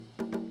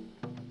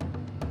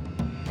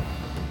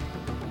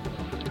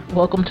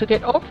Welcome to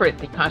Get Over It,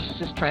 the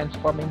Consciousness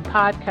Transforming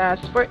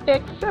podcast for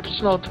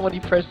exceptional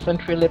 21st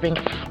century living.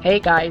 Hey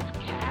guys,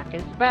 Kat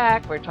is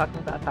back. We're talking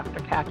about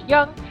Dr. Kat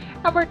Young,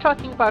 and we're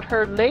talking about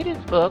her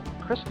latest book,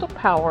 Crystal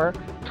Power,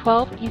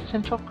 12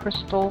 Essential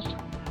Crystals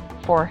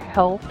for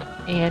Health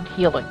and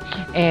Healing.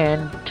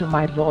 And to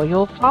my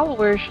loyal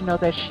followers, you know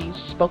that she's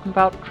spoken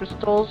about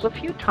crystals a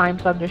few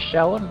times on this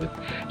show, and we've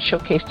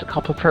showcased a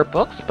couple of her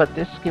books, but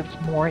this gives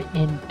more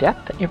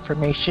in-depth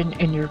information,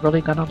 and you're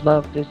really going to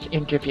love this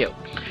interview.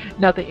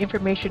 Now, the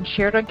information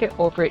shared on Get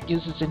Over It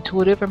uses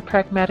intuitive and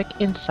pragmatic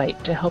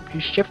insight to help you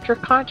shift your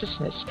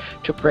consciousness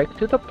to break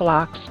through the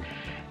blocks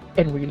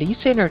and release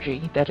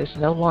energy that is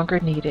no longer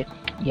needed.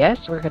 Yes,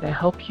 we're going to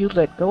help you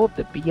let go of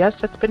the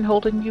BS that's been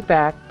holding you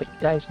back, but you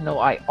guys know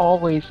I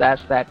always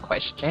ask that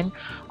question,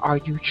 are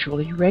you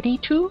truly ready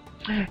to?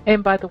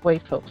 And by the way,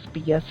 folks,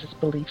 BS is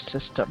belief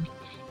system.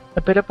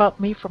 A bit about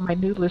me for my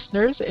new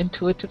listeners,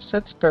 intuitive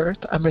since birth.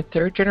 I'm a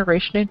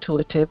third-generation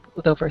intuitive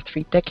with over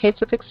 3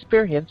 decades of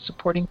experience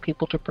supporting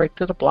people to break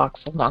through the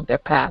blocks along their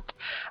path.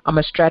 I'm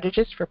a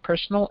strategist for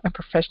personal and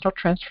professional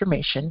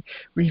transformation,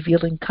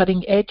 revealing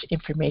cutting-edge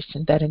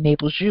information that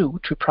enables you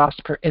to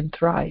prosper and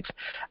thrive.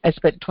 I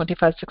spent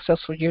 25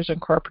 successful years in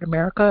corporate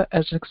America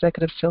as an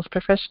executive sales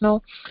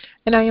professional,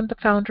 and I am the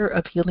founder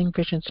of Healing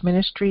Visions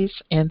Ministries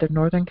and the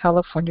Northern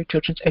California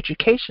Children's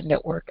Education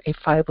Network, a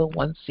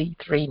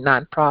 501c3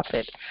 nonprofit.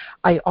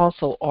 I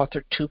also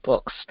authored 2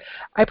 books.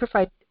 I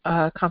provide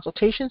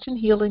consultations and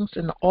healings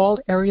in all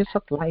areas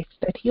of life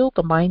that heal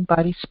the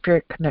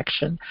mind-body-spirit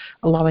connection,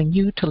 allowing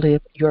you to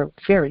live your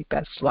very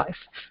best life.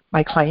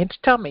 My clients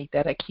tell me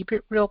that I keep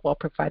it real while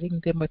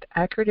providing them with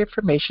accurate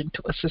information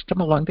to assist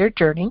them along their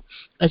journey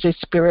as a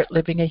spirit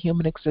living a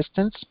human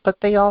existence, but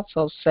they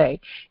also say,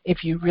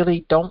 if you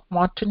really don't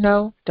want to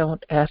know,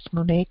 don't ask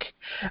Monique.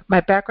 My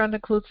background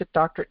includes a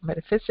doctorate in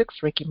metaphysics,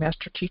 Reiki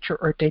master teacher,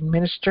 ordained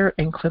minister,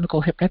 and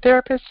clinical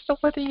hypnotherapist, so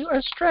whether you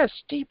are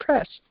stressed,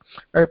 depressed,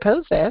 or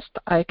possessed,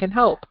 I can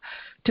help.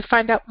 To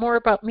find out more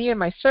about me and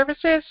my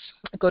services,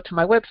 go to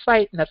my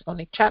website, and that's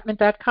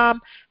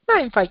MoniqueChapman.com. And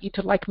I invite you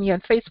to like me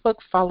on Facebook,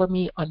 follow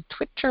me on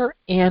Twitter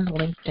and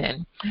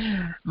LinkedIn.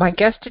 My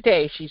guest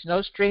today, she's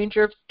no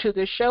stranger to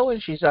this show,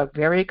 and she's a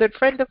very good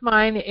friend of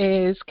mine,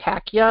 is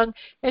Kat Young,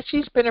 and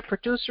she's been a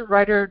producer,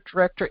 writer,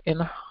 director in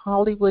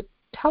Hollywood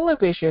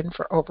television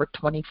for over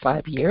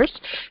 25 years.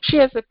 She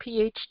has a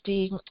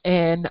PhD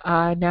in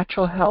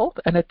natural health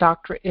and a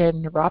doctorate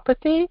in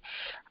neuropathy.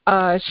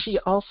 She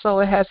also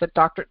has a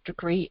doctorate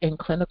degree in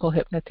clinical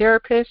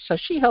hypnotherapist, so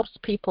she helps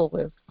people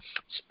with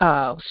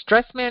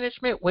stress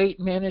management, weight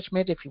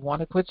management. If you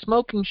want to quit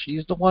smoking,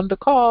 she's the one to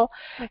call.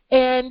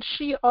 And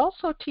she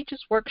also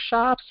teaches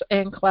workshops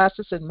and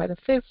classes in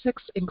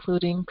metaphysics,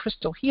 including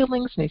crystal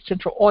healings and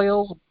essential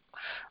oils,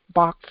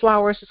 Bach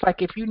flowers. It's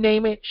like if you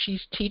name it,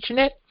 she's teaching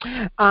it.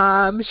 She's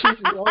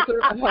the author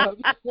of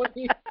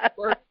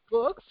 24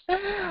 books,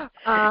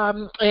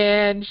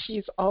 and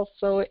she's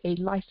also a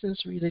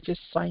licensed religious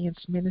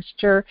science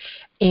minister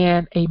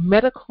and a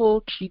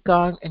medical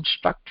qigong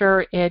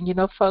instructor. And you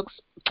know, folks,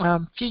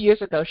 a few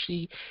years ago,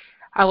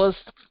 I was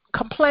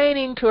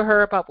complaining to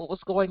her about what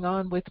was going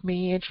on with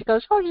me, and she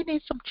goes, oh, you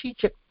need some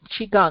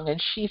qigong,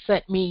 and she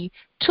sent me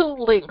 2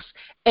 links,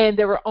 and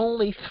there were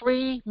only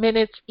 3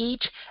 minutes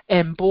each,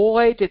 and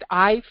boy, did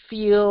I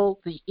feel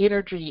the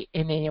energy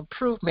and the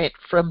improvement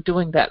from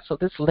doing that. So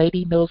this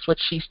lady knows what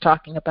she's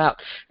talking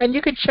about, and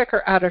you can check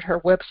her out at her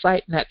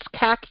website, and that's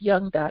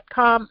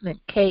KatYoung.com,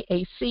 and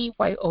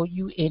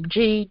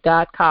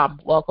KACYOUNG.com.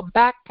 Welcome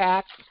back,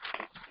 Kat.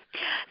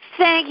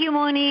 Thank you,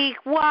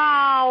 Monique.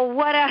 Wow,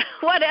 what a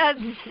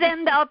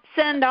send off.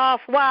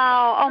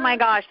 Wow. Oh my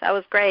gosh, that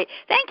was great.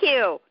 Thank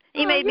you.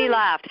 You made me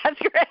laugh. That's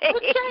great.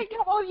 Okay.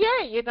 Oh,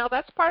 yeah. You know,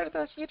 that's part of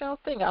the,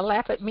 thing. I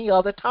laugh at me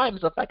all the time.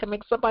 So if I can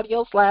make somebody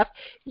else laugh,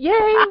 yay.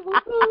 It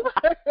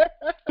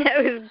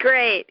was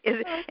great.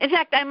 In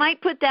fact, I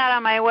might put that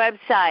on my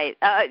website,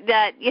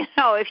 that,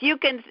 if you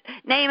can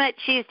name it,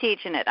 she's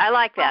teaching it. I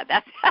like that.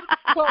 That's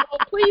well,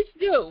 please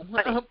do.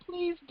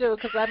 Please do,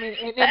 because, and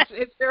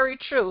it's very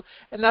true.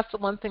 And that's the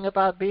one thing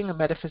about being a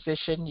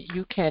metaphysician.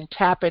 You can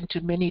tap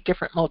into many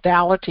different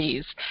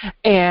modalities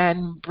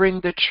and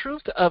bring the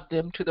truth of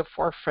them to the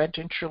forefront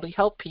and truly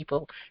help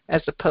people,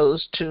 as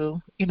opposed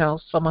to,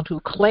 someone who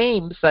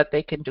claims that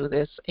they can do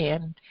this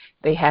and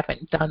they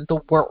haven't done the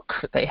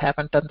work. They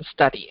haven't done the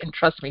study. And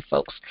trust me,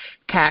 folks,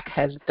 CAC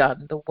has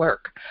done the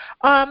work.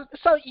 So,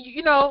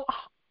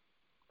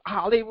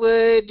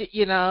 Hollywood,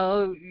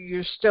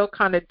 you're still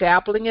kind of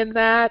dabbling in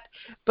that,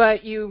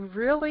 but you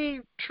really,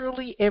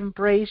 truly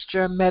embraced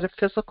your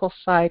metaphysical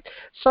side.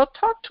 So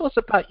talk to us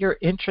about your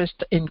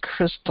interest in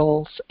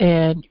crystals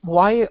and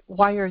why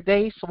are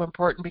they so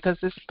important, because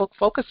this book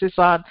focuses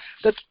on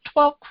the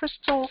 12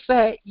 crystals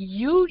that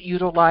you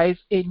utilize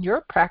in your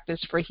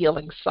practice for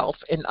healing self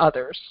and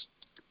others.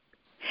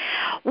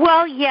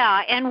 Well,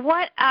 yeah, and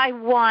what I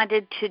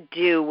wanted to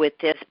do with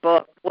this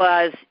book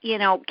was,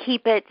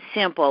 keep it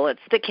simple. It's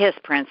the KISS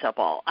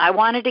principle. I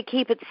wanted to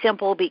keep it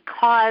simple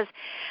because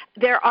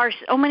there are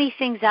so many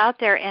things out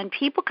there, and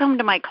people come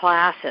to my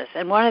classes,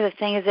 and one of the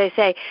things they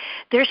say,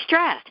 they're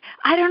stressed.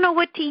 I don't know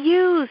what to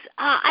use.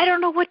 I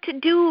don't know what to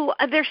do.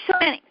 There's so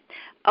many.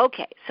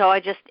 Okay, so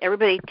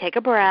everybody take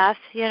a breath.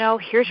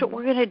 Here's what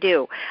we're going to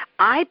do.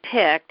 I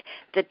picked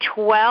the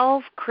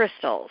 12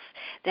 crystals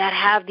that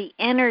have the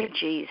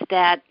energies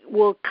that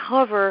will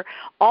cover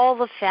all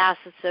the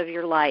facets of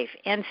your life.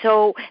 And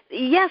so,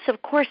 yes,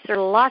 of course, there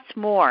are lots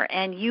more,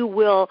 and you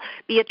will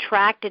be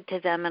attracted to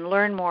them and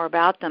learn more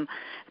about them.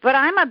 But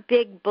I'm a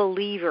big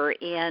believer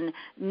in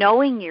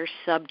knowing your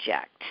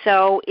subject.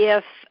 So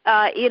if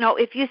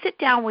you sit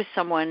down with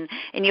someone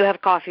and you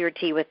have coffee or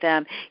tea with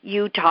them,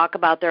 you talk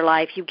about their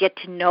life, you get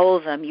to know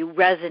them, you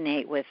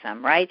resonate with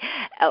them, right?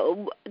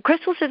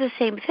 Crystals are the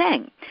same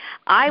thing.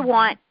 I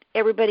want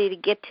everybody to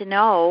get to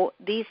know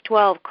these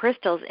 12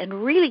 crystals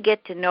and really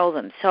get to know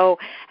them. So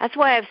that's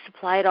why I've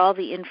supplied all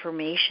the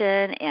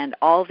information and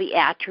all the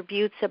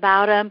attributes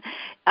about them.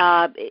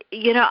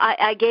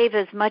 I gave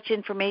as much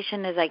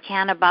information as I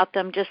can about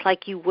them, just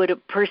like you would a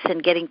person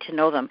getting to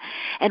know them.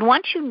 And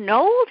once you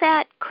know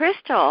that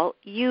crystal,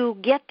 you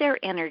get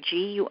their energy,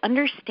 you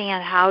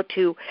understand how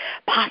to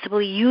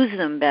possibly use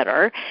them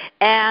better.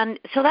 And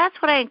so that's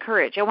what I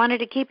encourage. I wanted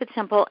to keep it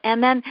simple.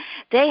 And then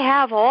they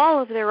have all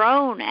of their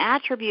own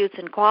attributes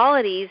and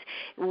qualities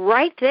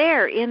right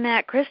there in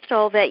that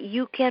crystal that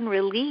you can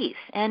release.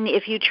 And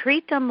if you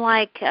treat them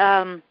like,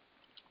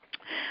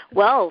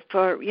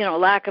 for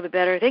lack of a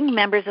better thing,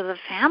 members of the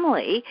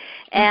family,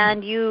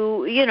 and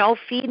you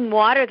feed and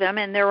water them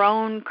in their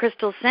own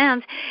crystal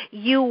sense,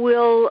 you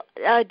will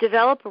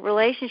develop a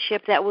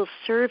relationship that will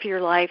serve your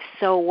life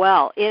so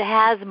well. It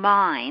has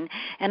mine,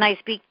 and I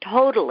speak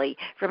totally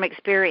from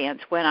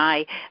experience when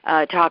I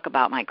talk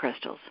about my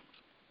crystals.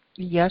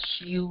 Yes,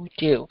 you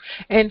do.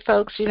 And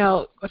folks,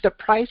 the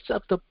price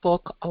of the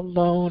book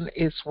alone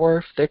is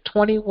worth the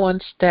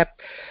 21-step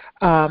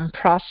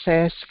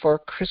process for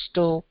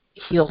crystal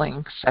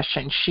healing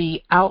session.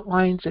 She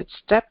outlines it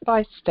step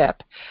by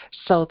step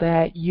so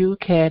that you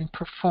can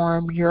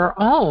perform your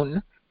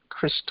own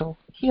crystal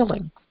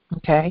healing.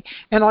 Okay?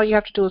 And all you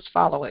have to do is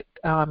follow it.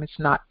 It's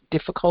not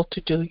difficult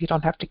to do. You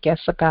don't have to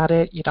guess about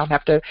it. You don't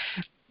have to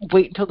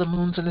wait until the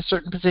moon's in a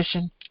certain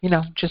position.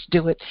 Just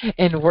do it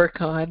and work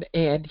on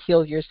and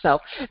heal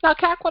yourself. Now,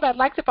 Kat, what I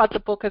liked about the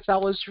book is I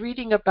was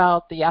reading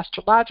about the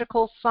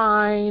astrological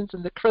signs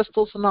and the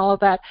crystals and all of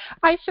that.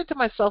 I said to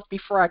myself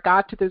before I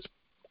got to this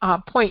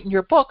point in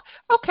your book,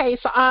 okay,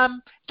 so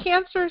I'm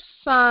Cancer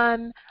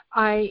Sun,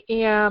 I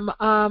am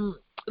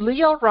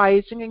Leo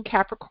rising and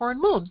Capricorn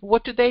moon.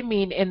 What do they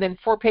mean? And then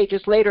 4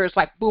 pages later, it's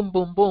like boom,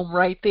 boom, boom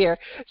right there.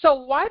 So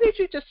why did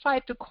you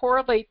decide to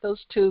correlate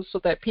those two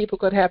so that people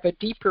could have a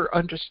deeper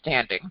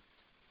understanding?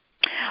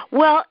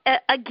 Well,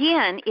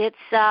 again,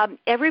 it's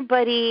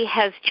everybody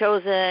has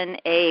chosen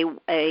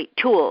a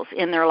tools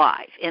in their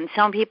life, and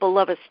some people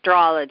love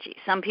astrology,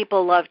 some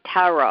people love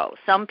tarot,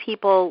 some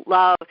people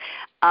love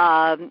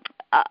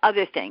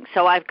other things.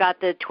 So I've got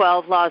the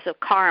 12 laws of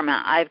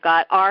karma. I've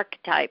got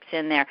archetypes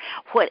in there.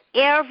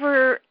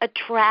 Whatever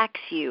attracts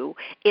you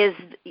is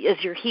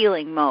your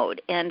healing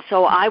mode. And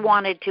so I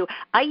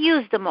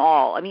use them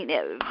all. I mean,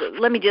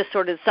 let me just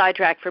sort of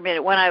sidetrack for a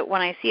minute. When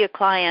I see a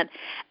client,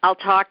 I'll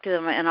talk to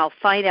them and I'll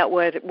find out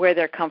where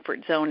their comfort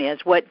zone is.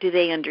 What do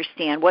they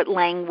understand? What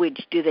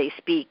language do they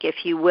speak,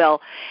 if you will?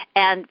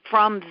 And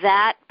from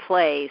that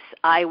place,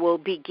 I will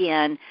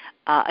begin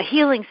a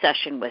healing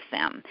session with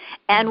them.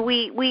 And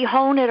we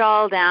hone it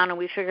all down and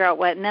we figure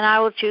out and then I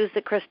will choose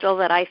the crystal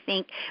that I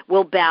think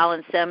will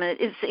balance them. And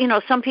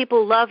it's, some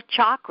people love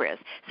chakras.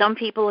 Some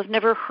people have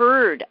never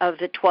heard of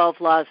the 12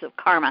 laws of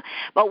karma.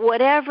 But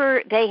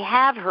whatever they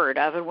have heard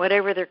of and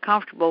whatever they're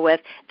comfortable with,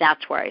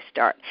 that's where I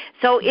start.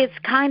 So it's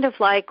kind of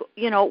like,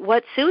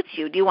 what suits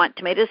you. Do you want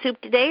tomato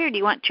soup today or do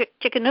you want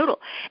chicken noodle?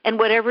 And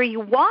whatever you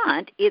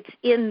want, it's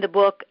in the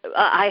book.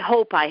 I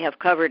hope I have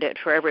covered it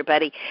for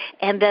everybody.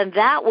 And then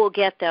that will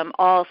get them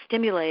all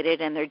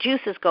stimulated and their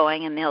juices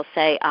going, and they'll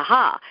say,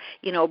 aha,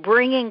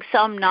 bringing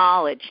some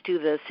knowledge to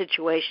the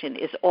situation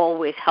is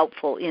always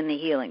helpful in the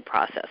healing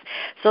process.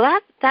 So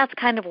that's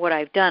kind of what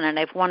I've done, and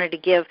I've wanted to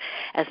give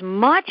as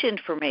much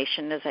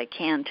information as I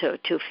can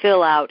to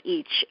fill out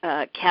each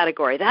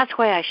category. That's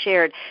why I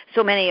shared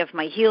so many of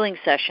my healing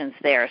sessions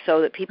there,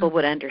 so that people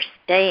would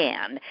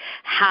understand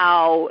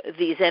how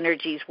these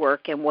energies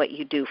work and what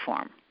you do for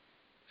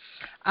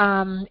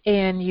them.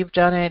 And you've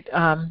done it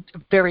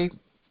very,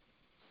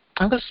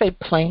 I'm going to say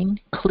plain,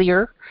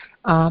 clear.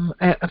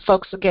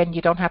 Folks, again,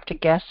 you don't have to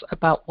guess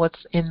about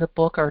what's in the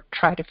book or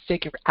try to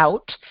figure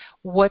out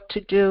what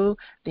to do.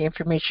 The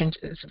information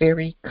is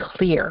very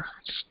clear,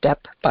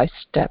 step by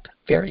step,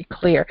 very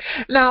clear.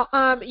 Now,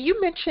 you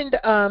mentioned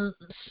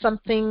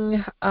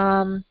something,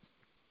 and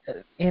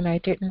I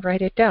didn't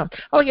write it down.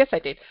 Oh, yes, I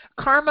did.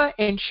 Karma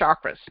and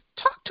chakras.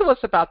 Talk to us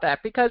about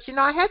that because,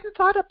 I hadn't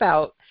thought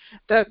about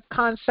the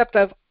concept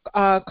of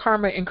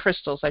karma in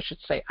crystals, I should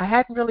say. I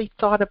hadn't really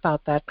thought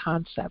about that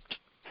concept.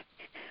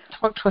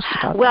 Talk to us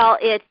about well,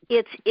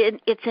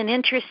 it's an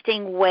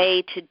interesting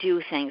way to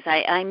do things.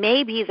 I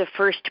may be the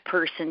first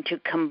person to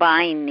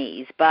combine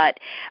these, but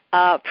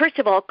first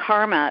of all,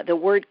 karma, the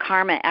word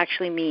karma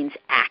actually means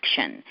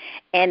action,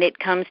 and it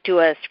comes to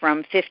us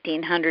from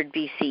 1500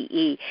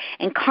 BCE.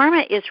 And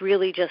karma is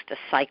really just a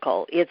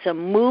cycle. It's a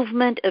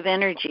movement of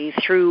energy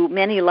through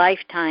many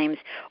lifetimes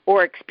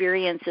or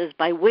experiences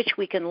by which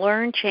we can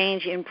learn,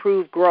 change,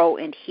 improve, grow,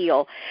 and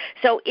heal.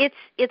 So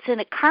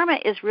karma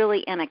is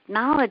really an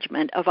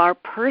acknowledgement of our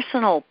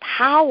personal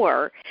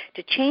power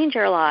to change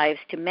our lives,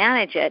 to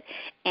manage it,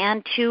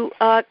 and to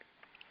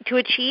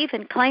achieve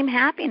and claim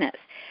happiness.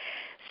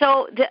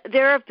 So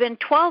there have been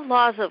 12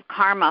 laws of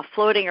karma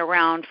floating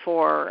around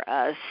for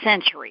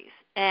centuries,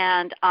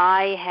 and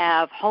I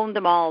have honed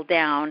them all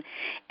down,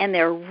 and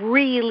they're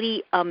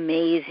really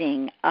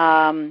amazing.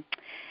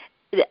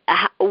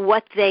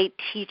 What they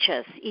teach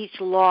us.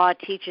 Each law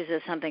teaches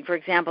us something. For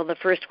example, the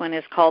first one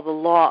is called the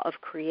law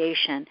of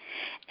creation,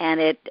 and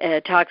it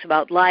talks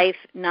about life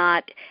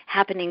not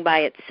happening by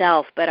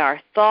itself, but our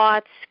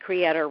thoughts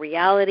create our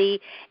reality,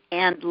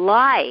 and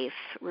life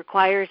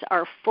requires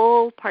our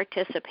full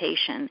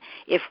participation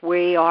if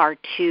we are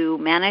to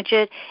manage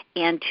it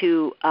and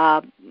to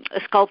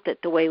sculpt it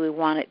the way we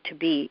want it to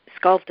be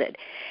sculpted.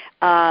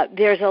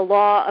 There's a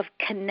law of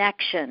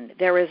connection.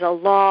 There is a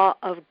law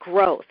of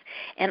growth.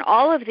 And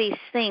all of these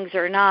things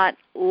are not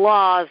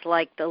laws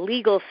like the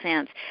legal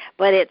sense,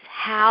 but it's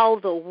how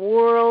the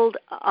world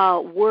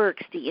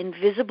works, the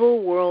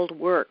invisible world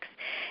works.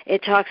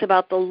 It talks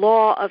about the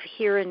law of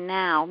here and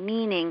now,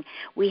 meaning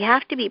we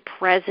have to be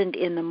present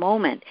in the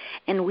moment,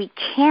 and we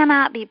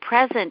cannot be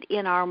present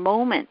in our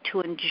moment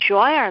to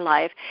enjoy our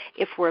life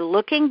if we're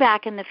looking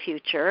back in the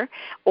future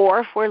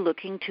or if we're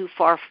looking too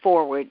far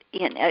forward,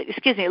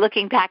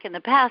 looking back in the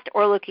past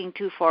or looking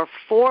too far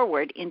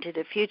forward into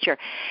the future.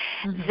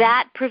 Mm-hmm.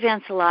 That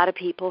prevents a lot of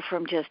people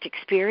from just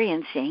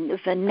experiencing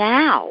the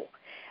now.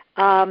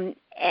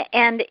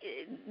 And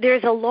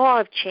there's a law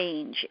of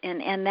change,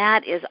 and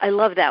that is, I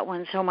love that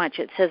one so much.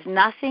 It says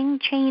nothing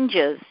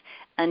changes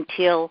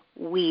until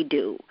we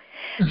do.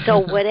 So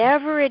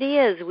whatever it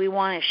is we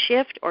want to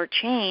shift or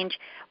change,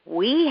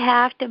 we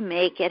have to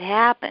make it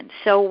happen.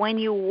 So when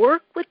you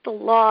work with the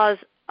laws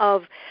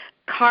of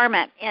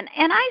karma, and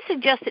I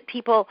suggest that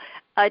people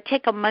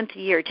take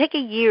a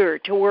year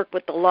to work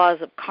with the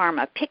laws of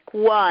karma. Pick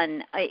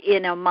one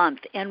in a month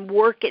and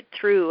work it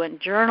through and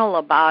journal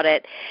about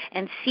it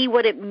and see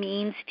what it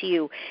means to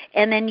you.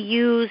 And then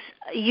use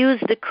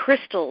the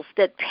crystals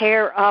that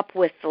pair up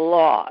with the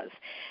laws.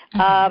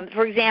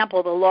 For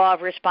example, the law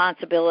of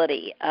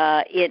responsibility.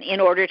 In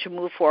order to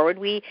move forward,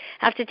 we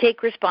have to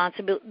take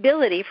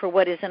responsibility for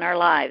what is in our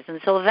lives. And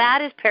so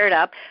that is paired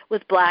up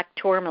with black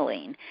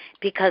tourmaline,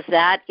 because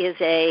that is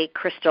a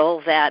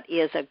crystal that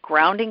is a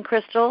grounding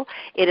crystal.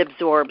 It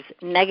absorbs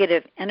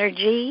negative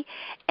energy,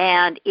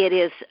 and it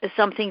is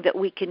something that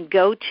we can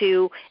go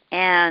to,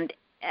 and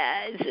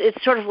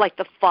it's sort of like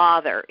the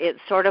father. It's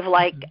sort of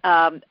like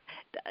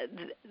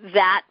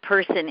that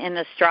person in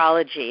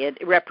astrology. It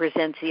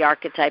represents the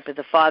archetype of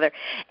the father,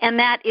 and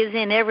that is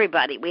in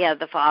everybody. We have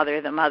the father,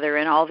 the mother,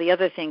 and all the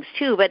other things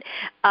too, but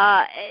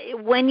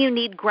when you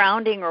need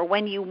grounding or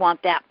when you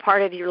want that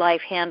part of your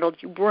life handled,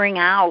 you bring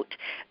out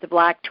the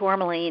black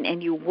tourmaline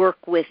and you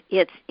work with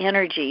its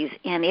energies,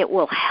 and it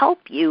will help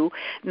you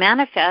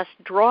manifest,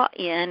 draw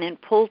in, and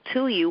pull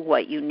to you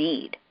what you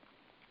need.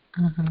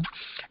 Mm-hmm.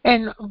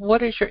 And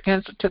what is your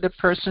answer to the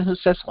person who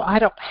says, well, I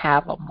don't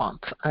have a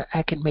month.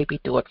 I can maybe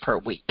do it for a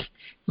week. I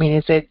mean,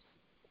 is it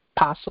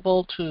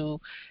possible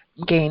to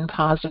gain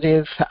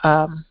positive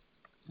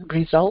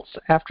results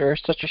after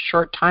such a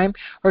short time,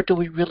 or do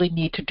we really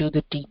need to do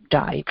the deep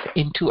dive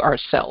into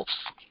ourselves?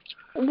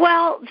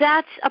 Well,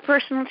 that's a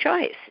personal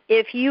choice.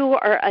 If you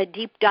are a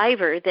deep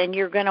diver, then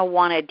you're going to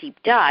want a deep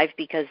dive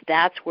because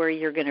that's where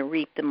you're going to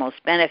reap the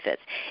most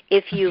benefits.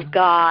 If you've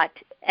got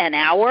an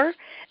hour,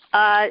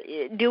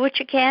 do what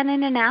you can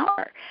in an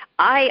hour.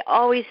 I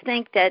always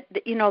think that,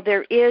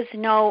 there is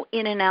no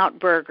in-and-out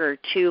burger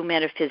to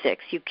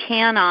metaphysics. You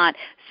cannot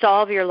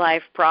solve your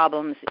life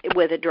problems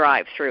with a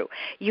drive-through.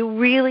 You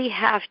really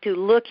have to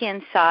look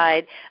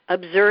inside,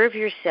 observe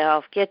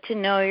yourself, get to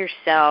know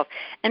yourself,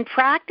 and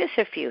practice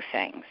a few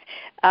things.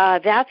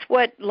 That's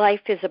what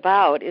life is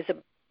about,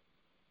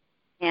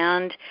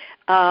 and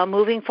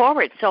moving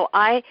forward. So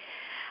I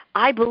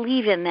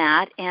believe in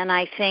that, and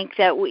I think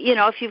that,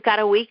 if you've got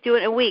a week, do it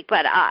in a week.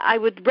 But I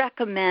would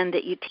recommend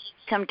that you take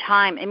some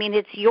time. I mean,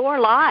 it's your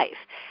life.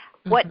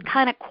 Mm-hmm. What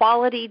kind of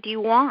quality do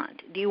you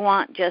want? Do you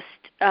want just,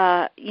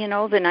 the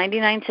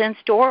 99-cent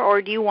store,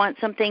 or do you want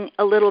something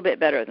a little bit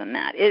better than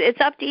that?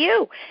 It's up to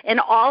you. And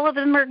all of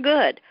them are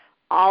good.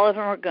 All of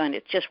them are good.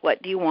 It's just,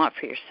 what do you want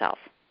for yourself?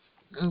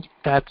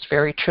 That's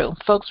very true.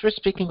 Folks, we're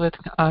speaking with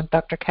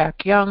Dr. Kat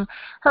Young.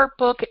 Her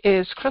book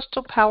is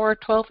Crystal Power,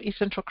 12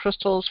 Essential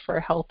Crystals for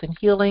Health and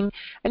Healing,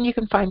 and you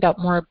can find out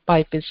more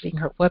by visiting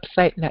her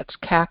website, and that's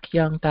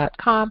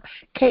katyoung.com,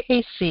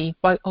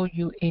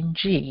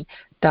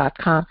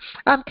 KACYOUNG.com.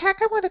 Kat,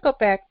 I want to go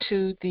back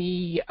to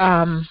the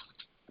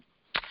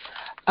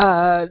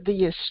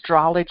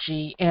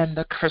astrology and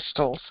the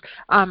crystals.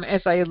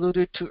 As I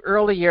alluded to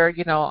earlier,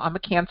 I'm a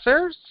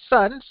Cancer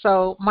sun,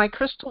 so my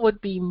crystal would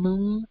be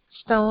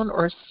moonstone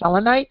or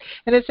selenite.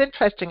 And it's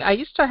interesting. I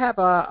used to have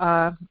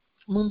a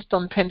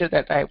moonstone pendant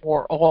that I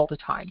wore all the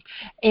time.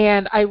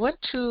 And I went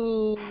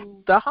to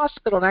the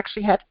hospital and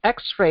actually had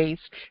x-rays.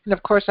 And,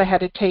 of course, I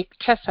had to take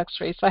chest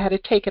x-rays. So I had to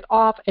take it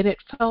off, and it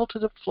fell to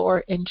the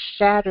floor and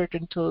shattered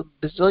into a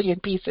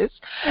bazillion pieces.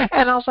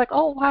 And I was like,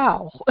 oh,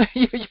 wow.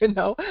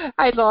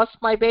 I lost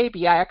my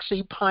baby. I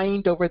actually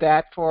pined over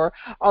that for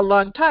a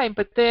long time.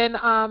 But then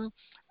I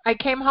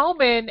came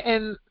home,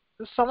 and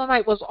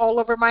selenite was all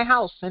over my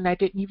house, and I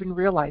didn't even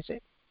realize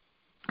it,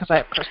 because I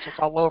have crystals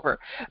all over.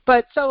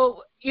 But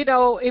so,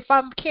 if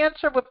I'm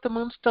Cancer with the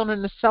moonstone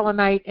and the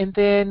selenite, and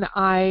then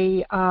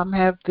I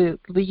have the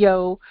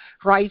Leo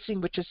rising,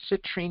 which is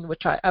citrine,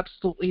 which I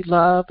absolutely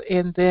love,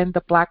 and then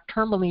the black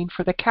tourmaline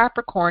for the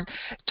Capricorn,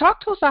 talk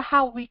to us about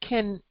how we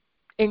can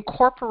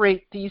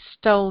incorporate these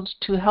stones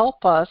to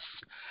help us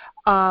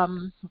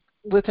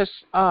with this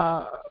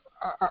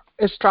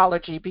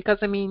astrology, because,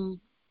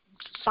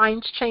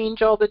 signs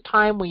change all the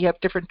time. We have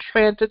different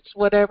transits,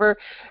 whatever.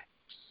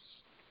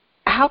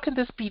 How can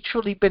this be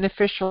truly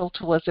beneficial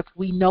to us if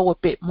we know a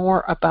bit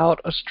more about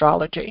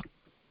astrology?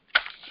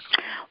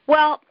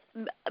 Well,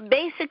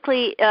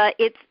 basically, I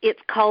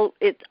call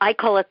it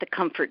the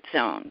comfort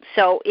zone.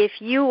 So if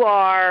you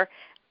are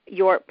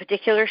your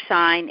particular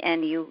sign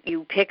and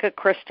you pick a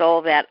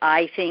crystal that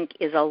I think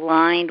is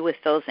aligned with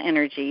those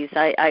energies,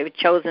 I've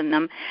chosen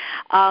them,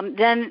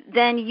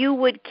 then you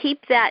would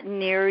keep that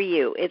near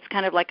you. It's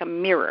kind of like a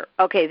mirror.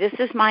 Okay, this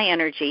is my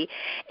energy.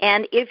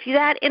 And if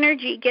that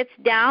energy gets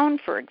down,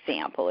 for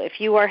example,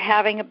 if you are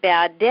having a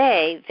bad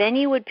day, then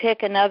you would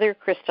pick another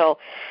crystal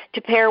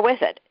to pair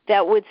with it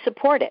that would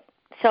support it.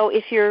 So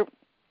if you're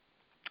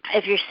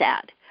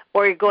sad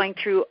or you're going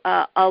through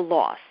a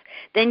loss,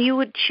 then you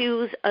would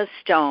choose a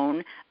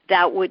stone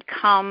that would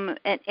come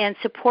and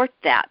support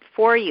that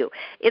for you.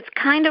 It's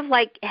kind of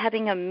like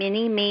having a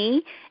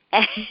mini-me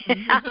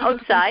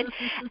outside,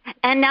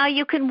 and now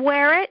you can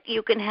wear it,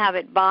 you can have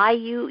it by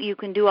you, you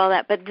can do all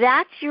that, but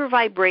that's your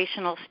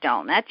vibrational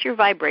stone, that's your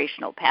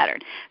vibrational pattern.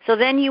 So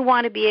then you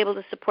want to be able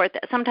to support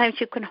that. Sometimes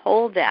you can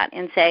hold that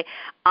and say,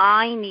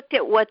 I need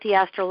it, what the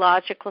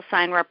astrological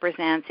sign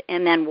represents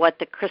and then what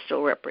the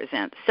crystal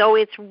represents. So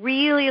it's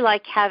really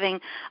like having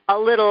a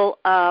little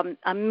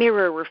a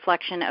mirror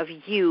reflection of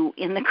you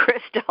in the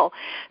crystal.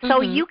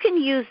 So you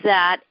can use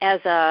that as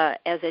a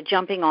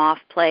jumping off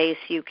place.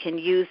 You can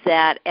use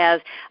that as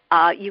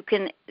you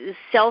can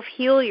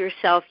self-heal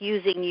yourself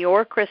using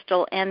your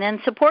crystal and then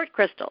support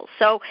crystals.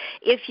 So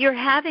if you're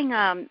having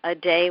a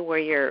day where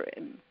you're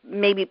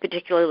maybe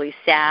particularly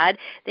sad,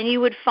 then you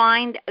would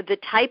find the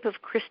type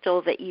of crystal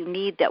that you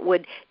need that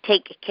would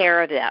take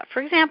care of that.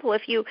 For example,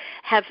 if you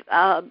have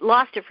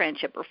lost a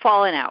friendship or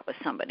fallen out with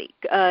somebody,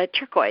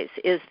 turquoise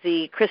is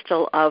the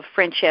crystal of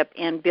friendship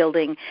and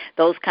building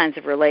those kinds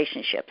of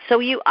relationships.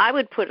 So I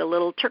would put a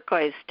little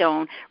turquoise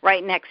stone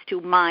right next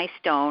to my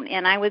stone,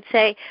 and I would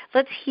say,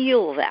 let's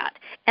heal that.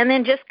 And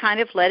then just kind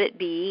of let it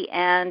be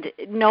and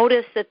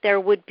notice that there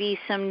would be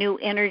some new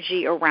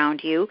energy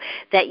around you,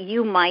 that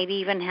you might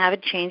even have a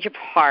change of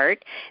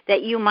heart,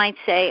 that you might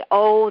say,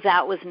 oh,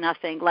 that was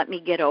nothing, let me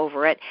get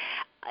over it.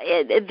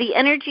 The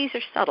energies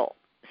are subtle.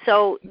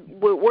 So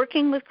we're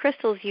working with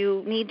crystals,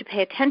 you need to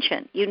pay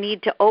attention. You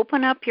need to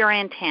open up your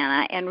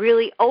antenna and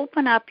really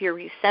open up your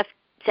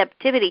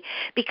receptivity,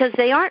 because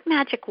they aren't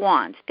magic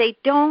wands. They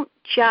don't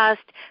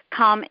just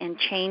come and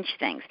change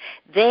things.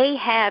 They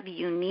have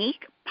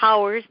unique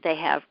powers, they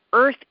have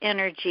earth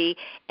energy,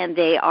 and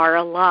they are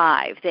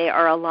alive. They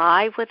are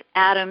alive with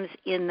atoms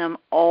in them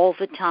all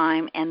the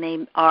time, and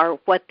they are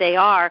what they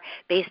are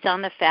based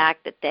on the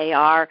fact that they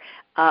are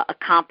a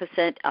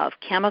composite of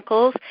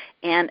chemicals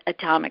and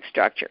atomic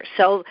structure.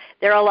 So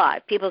they're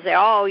alive. People say,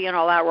 oh,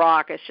 that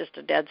rock is just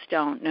a dead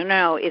stone.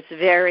 No, it's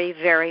very,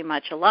 very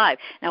much alive.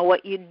 Now,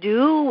 what you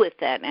do with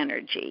that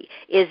energy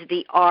is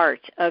the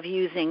art of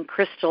using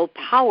crystal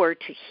power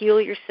to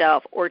heal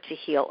yourself or to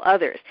heal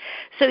others.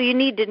 So you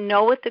need to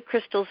know what the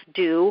crystals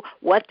do,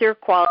 what their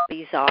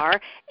qualities are,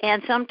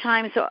 and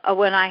sometimes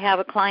when I have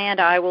a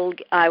client, I will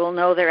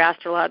know their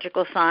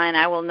astrological sign,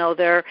 I will know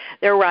their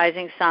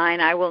rising sign,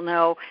 I will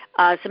know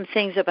some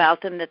things about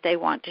them that they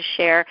want to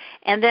share,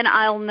 and then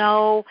I'll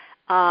know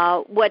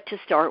what to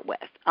start with.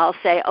 I'll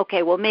say,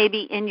 okay, well,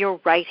 maybe in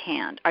your right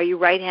hand. Are you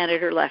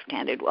right-handed or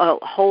left-handed? Well,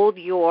 hold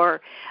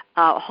your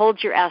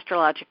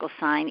astrological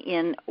sign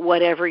in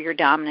whatever your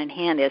dominant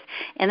hand is.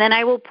 And then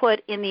I will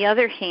put in the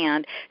other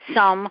hand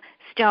some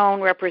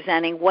stone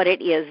representing what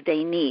it is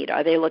they need.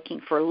 Are they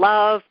looking for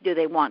love? Do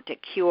they want to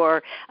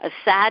cure a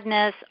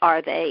sadness?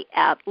 Are they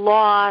at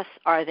loss?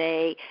 Are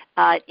they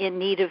in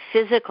need of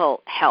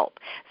physical help?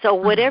 So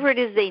whatever it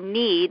is they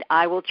need,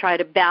 I will try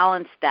to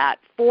balance that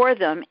for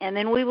them, and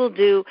then we will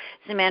do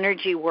some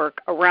energy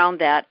work around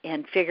that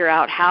and figure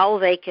out how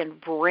they can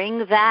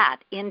bring that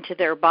into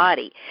their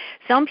body.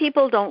 Some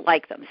people don't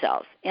like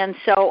themselves, and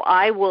so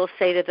I will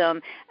say to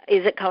them,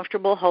 is it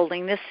comfortable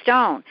holding this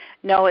stone?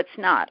 No, it's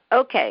not.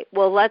 Okay,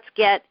 well, let's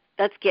get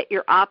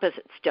your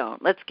opposite stone.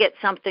 Let's get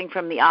something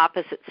from the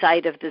opposite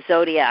side of the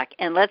zodiac,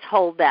 and let's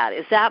hold that.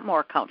 Is that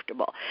more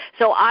comfortable?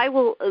 So I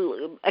will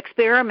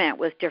experiment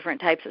with different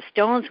types of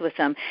stones with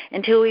them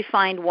until we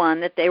find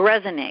one that they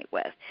resonate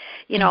with.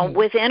 You know,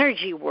 with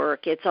energy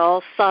work, it's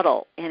all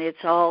subtle, and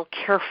it's all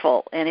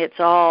careful, and it's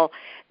all,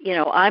 you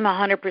know, I'm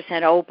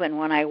 100% open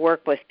when I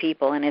work with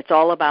people, and it's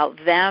all about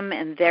them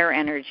and their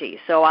energy.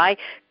 So I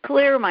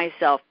clear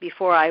myself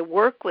before I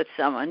work with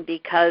someone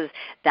because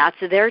that's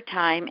their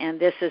time, and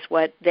this is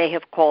what they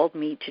have called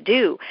me to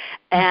do.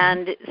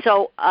 And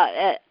so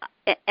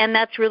and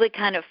that's really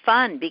kind of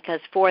fun because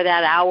for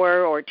that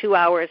hour or 2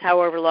 hours,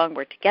 however long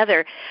we're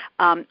together,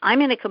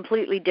 I'm in a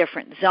completely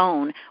different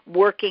zone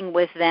working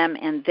with them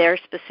and their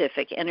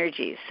specific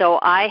energies. So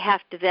I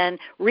have to then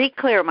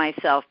re-clear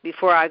myself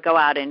before I go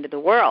out into the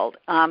world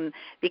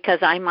because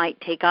I might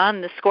take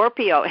on the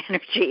Scorpio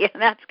energy,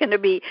 and that's going to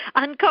be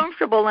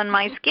uncomfortable in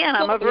my skin.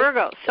 I'm a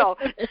Virgo. So,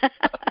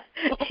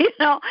 you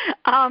know,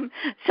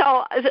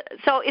 so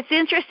it's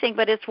interesting,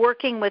 but it's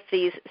working with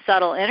these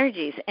subtle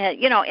energies. And,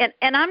 you know,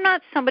 and I'm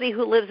not somebody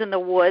who lives in the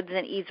woods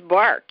and eats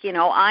bark. You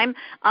know, I'm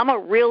a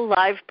real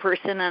live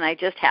person, and I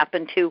just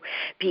happen to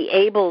be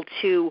able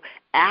to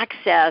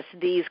access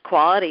these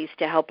qualities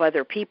to help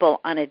other people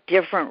on a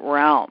different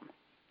realm.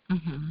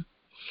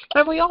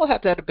 And we all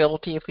have that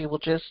ability if we will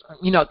just,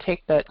 you know,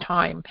 take that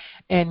time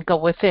and go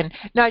within.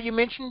 Now, you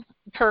mentioned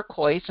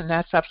turquoise, and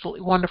that's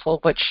absolutely wonderful,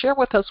 but share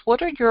with us,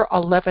 what are your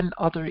 11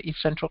 other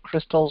essential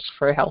crystals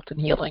for health and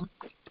healing?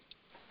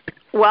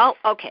 Well,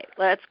 okay,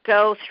 let's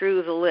go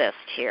through the list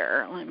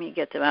here. Let me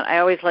get them out. I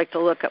always like to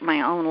look at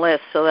my own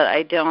list so that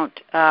I don't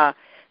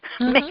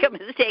make a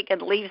mistake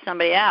and leave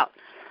somebody out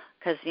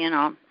because, you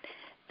know,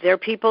 they're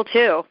people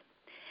too.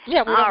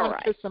 Yeah, we don't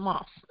want to piss them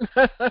off.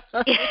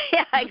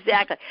 Yeah,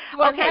 exactly.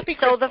 Well, okay, happy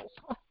so crystals.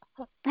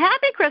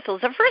 Happy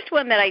crystals, the first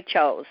one that I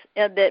chose,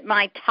 that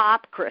my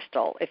top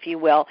crystal, if you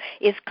will,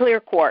 is clear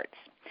quartz.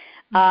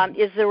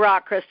 Is the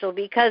rock crystal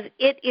because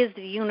it is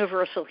the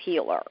universal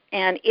healer.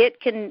 And it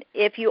can,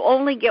 if you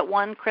only get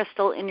one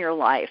crystal in your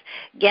life,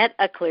 get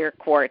a clear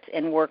quartz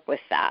and work with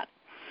that.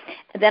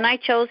 Then I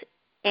chose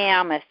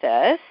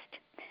amethyst,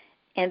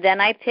 and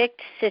then I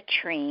picked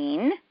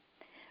citrine.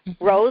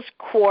 Rose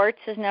quartz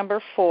is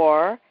number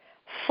 4.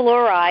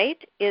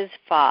 Fluorite is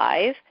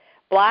 5.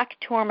 Black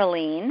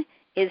tourmaline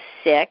is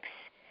 6.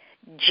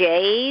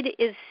 Jade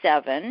is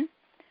 7.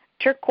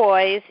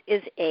 Turquoise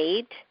is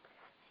 8.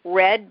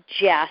 Red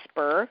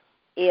jasper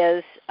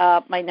is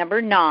my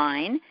number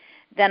 9.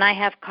 Then I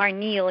have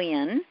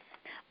carnelian,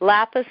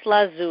 lapis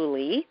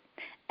lazuli,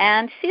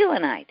 and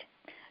selenite.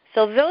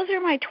 So those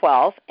are my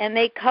 12, and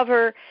they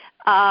cover,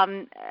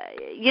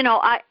 you know,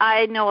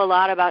 I know a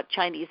lot about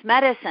Chinese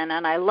medicine,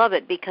 and I love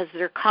it because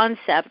their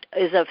concept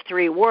is of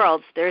 3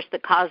 worlds. There's the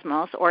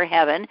cosmos, or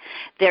heaven,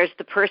 there's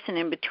the person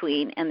in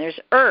between, and there's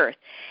earth.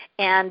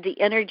 And the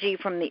energy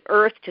from the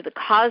earth to the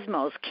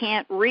cosmos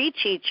can't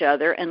reach each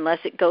other unless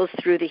it goes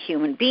through the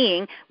human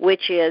being,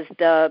 which is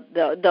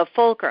the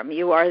fulcrum.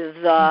 You are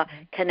the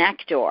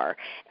connector.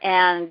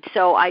 And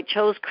so I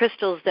chose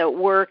crystals that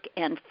work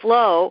and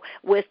flow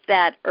with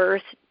that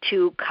earth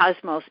to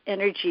cosmos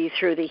energy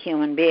through the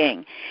human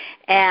being.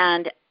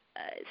 And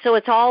so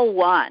it's all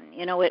one.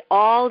 You know, it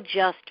all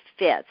just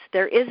fits.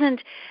 There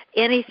isn't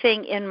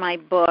anything in my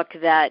book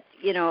that,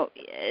 you know,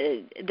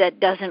 that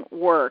doesn't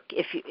work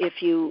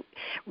if you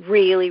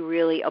really,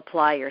 really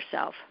apply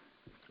yourself.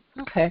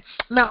 Okay.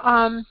 Now,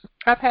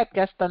 I've had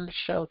guests on the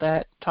show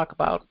that talk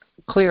about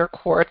clear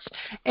quartz,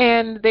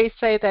 and they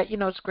say that, you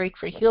know, it's great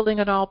for healing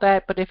and all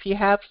that, but if you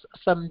have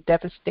some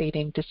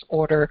devastating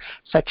disorder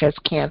such as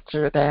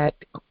cancer, that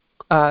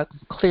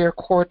clear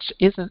quartz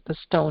isn't the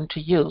stone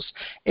to use.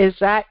 Is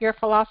that your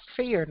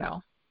philosophy or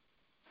no?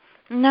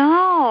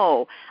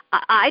 No,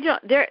 I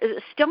don't.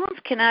 Stones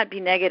cannot be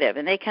negative,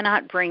 and they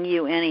cannot bring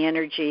you any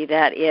energy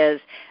that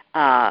is,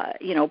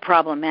 you know,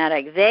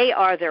 problematic. They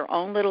are their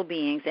own little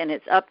beings, and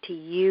it's up to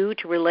you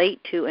to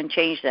relate to and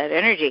change that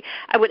energy.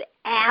 I would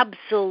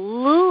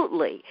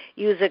absolutely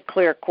use a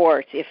clear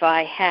quartz if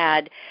I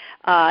had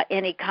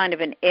any kind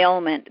of an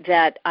ailment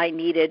that I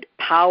needed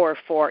power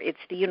for. It's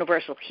the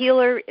universal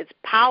healer. It's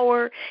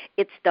power.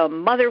 It's the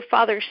mother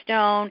father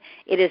stone.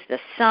 It is the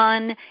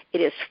sun.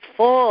 It is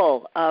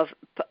full of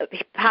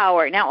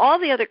power. Now, all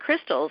the other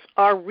crystals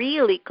are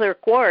really clear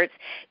quartz,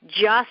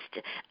 just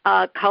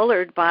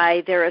colored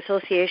by their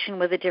association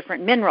with a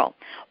different mineral,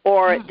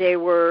 or they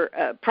were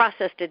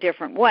processed a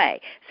different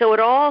way. So it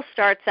all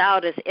starts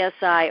out as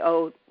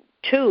SiO2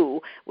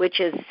 2, which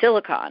is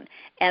silicon,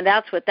 and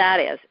that's what that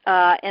is.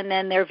 And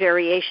then there are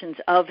variations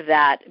of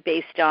that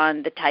based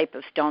on the type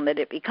of stone that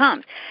it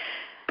becomes.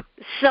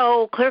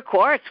 So clear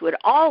quartz would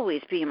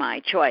always be my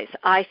choice.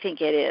 I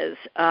think it is.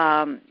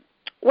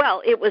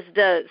 Well, it was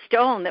the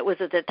stone that was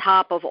at the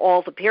top of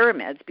all the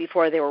pyramids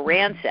before they were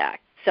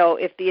ransacked. So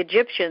if the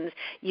Egyptians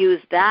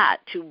used that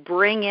to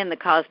bring in the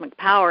cosmic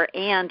power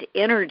and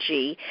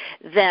energy,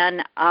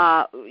 then,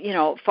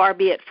 far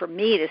be it from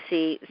me to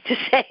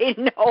say,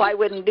 no, I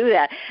wouldn't do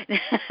that.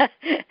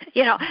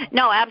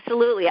 No,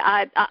 absolutely.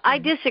 I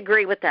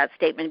disagree with that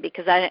statement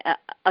because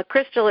a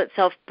crystal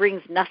itself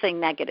brings nothing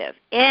negative.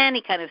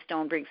 Any kind of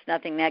stone brings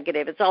nothing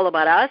negative. It's all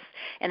about us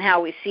and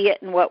how we see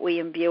it and what we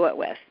imbue it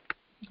with.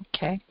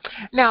 Okay.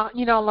 Now,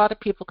 a lot of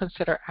people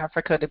consider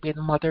Africa to be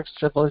the mother of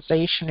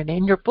civilization, and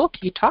in your book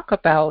you talk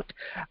about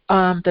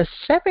the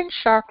 7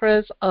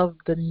 chakras of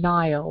the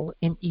Nile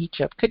in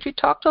Egypt. Could you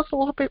talk to us a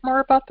little bit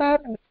more about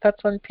that?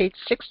 That's on page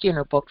 60 in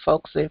your book,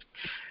 folks.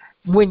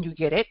 When you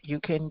get it,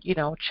 you can,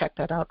 check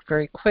that out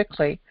very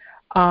quickly.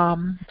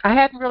 I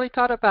hadn't really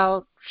thought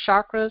about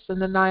chakras in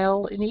the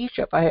Nile in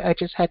Egypt. I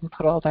just hadn't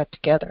put all that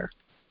together.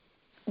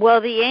 Well,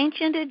 the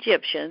ancient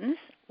Egyptians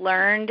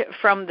learned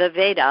from the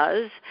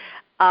Vedas.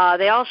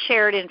 They all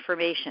shared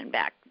information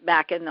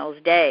back in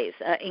those days,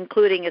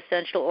 including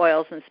essential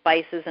oils and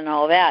spices and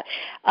all that.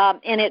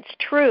 And it's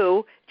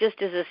true,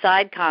 just as a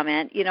side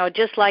comment,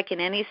 just like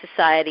in any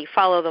society,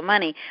 follow the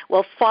money.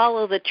 Well,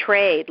 follow the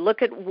trade.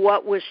 Look at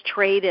what was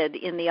traded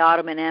in the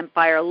Ottoman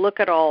Empire. Look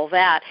at all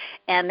that,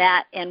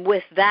 and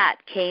with that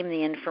came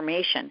the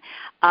information.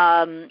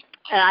 And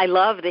I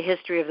love the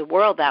history of the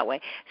world that way.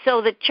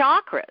 So the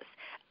chakras,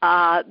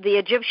 the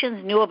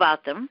Egyptians knew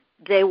about them.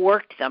 They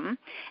worked them,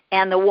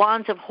 and the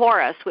wands of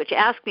Horus, which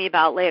ask me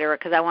about later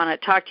because I want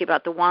to talk to you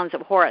about the wands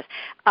of Horus.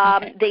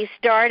 Okay. They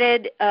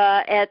started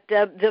at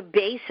the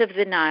base of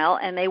the Nile,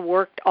 and they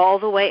worked all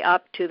the way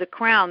up to the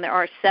crown. There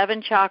are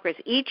 7 chakras.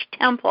 Each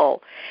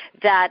temple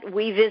that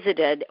we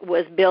visited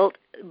was built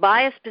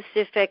by a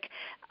specific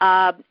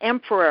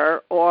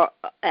emperor or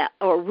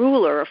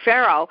ruler or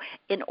pharaoh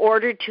in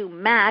order to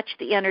match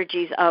the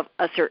energies of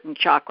a certain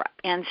chakra.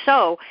 And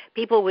so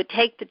people would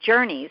take the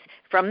journeys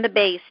from the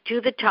base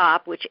to the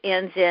top, which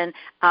ends in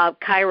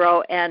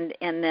Cairo, and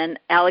then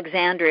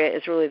Alexandria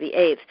is really the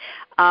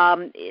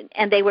 8th.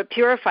 And they would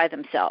purify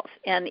themselves.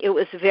 And it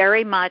was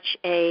very much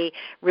a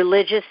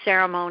religious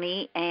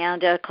ceremony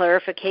and a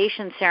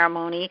clarification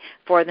ceremony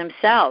for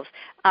themselves.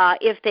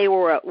 If they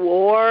were at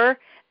war,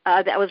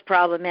 that was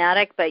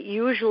problematic, but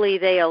usually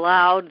they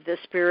allowed the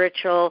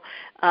spiritual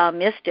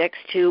mystics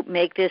to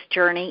make this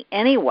journey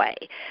anyway.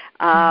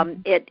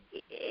 And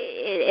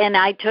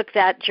I took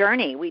that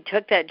journey. We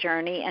took that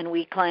journey, and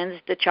we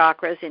cleansed the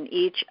chakras in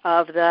each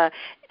of the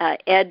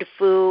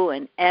Edfu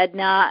and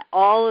Edna,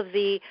 all of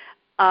the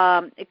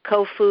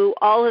Kofu,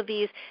 all of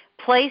these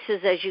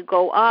places as you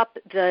go up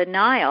the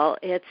Nile.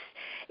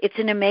 It's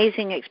an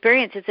amazing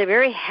experience. It's a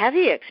very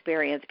heavy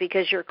experience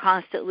because you're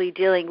constantly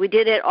dealing. We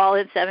did it all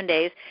in 7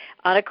 days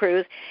on a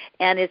cruise,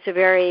 and it's a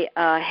very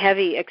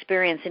heavy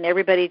experience, and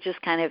everybody just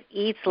kind of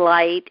eats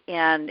light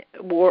and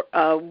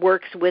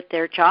works with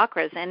their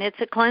chakras, and it's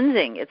a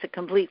cleansing. It's a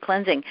complete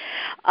cleansing.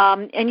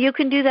 And you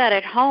can do that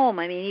at home.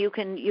 I mean, you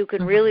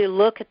can really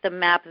look at the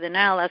map of the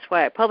Nile. That's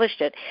why I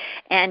published it.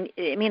 And,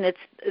 I mean, it's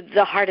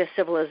the heart of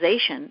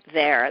civilization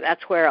there.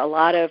 That's where a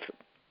lot of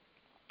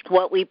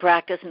what we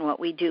practice and what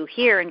we do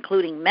here,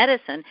 including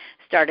medicine,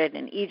 started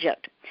in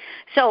Egypt.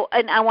 So,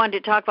 and I wanted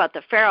to talk about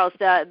the pharaohs.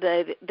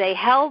 They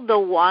held the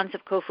wands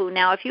of Khufu.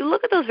 Now, if you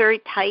look at those very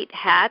tight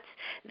hats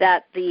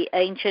that the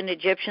ancient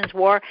Egyptians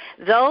wore,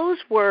 those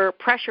were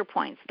pressure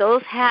points.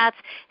 Those hats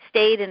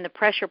stayed in the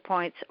pressure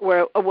points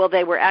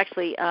they were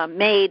actually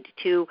made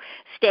to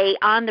stay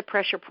on the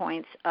pressure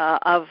points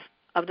of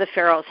the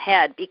pharaoh's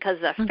head, because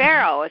the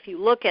pharaoh, if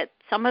you look at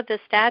some of the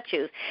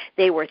statues,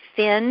 they were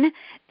thin,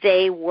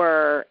 they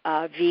were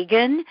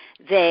vegan,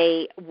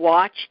 they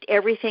watched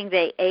everything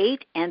they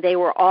ate, and they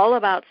were all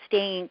about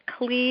staying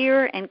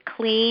clear and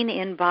clean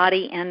in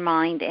body and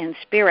mind and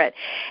spirit.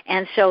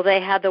 And so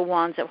they had the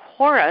wands of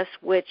Horus,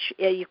 which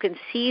you can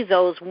see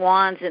those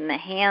wands in the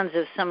hands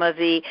of some of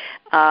the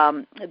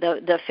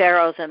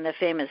pharaohs and the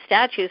famous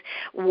statues.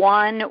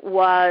 One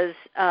was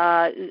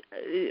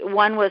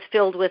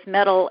filled with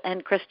metal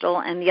and crystal,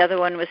 and the other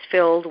one was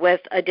filled with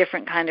a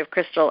different kind of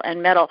crystal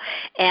and metal,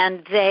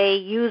 and they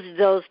used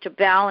those to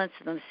balance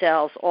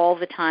themselves all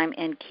the time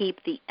and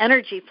keep the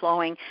energy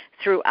flowing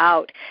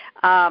throughout.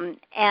 And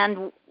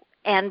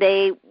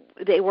they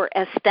were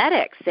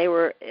aesthetics. They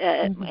were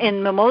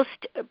in the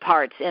most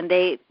parts, and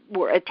they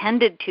were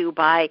attended to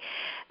by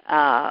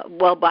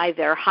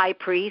their high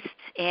priests,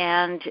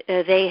 and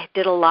they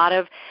did a lot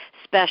of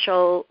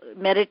special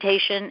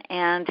meditation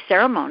and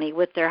ceremony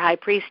with their high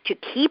priest to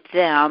keep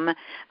them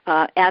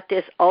at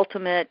this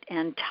ultimate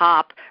and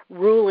top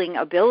ruling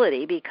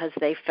ability, because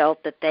they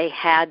felt that they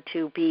had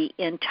to be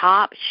in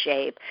top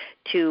shape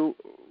to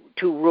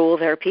rule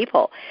their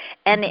people.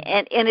 And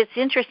it's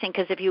interesting,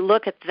 because if you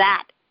look at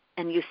that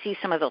and you see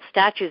some of those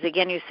statues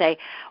again, you say,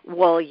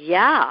 well,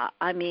 yeah,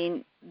 I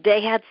mean,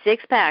 they had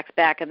six-packs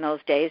back in those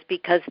days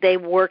because they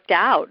worked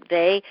out.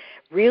 They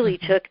really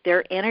took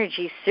their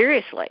energy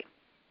seriously.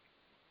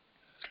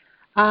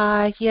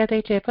 Yeah,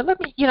 they did. But let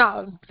me,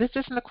 this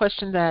isn't a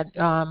question that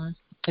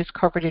is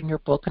covered in your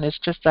book, and it's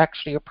just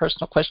actually a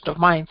personal question of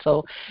mine.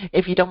 So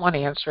if you don't want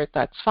to answer it,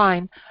 that's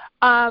fine.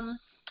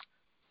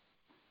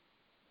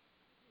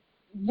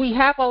 We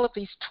have all of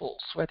these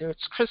tools, whether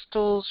it's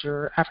crystals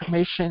or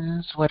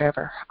affirmations,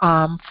 whatever,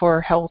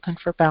 for health and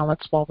for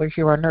balance while we're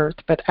here on Earth.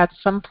 But at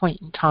some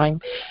point in time,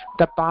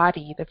 the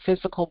body, the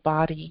physical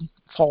body,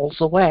 falls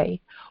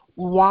away.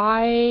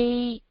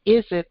 Why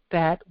is it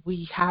that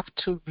we have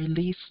to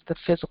release the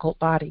physical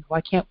body?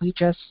 Why can't we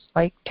just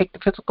take the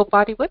physical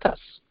body with us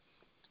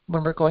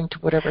when we're going to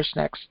whatever's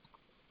next?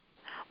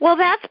 Well,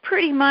 that's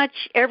pretty much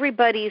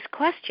everybody's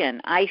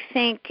question. I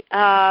think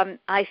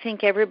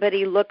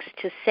everybody looks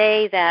to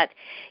say that,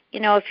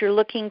 if you're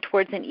looking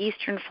towards an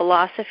Eastern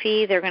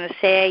philosophy, they're going to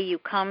say you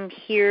come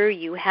here,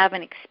 you have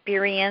an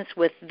experience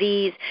with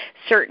these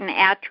certain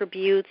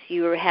attributes,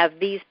 you have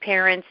these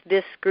parents,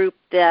 this group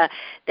that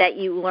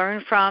you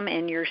learn from,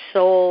 and your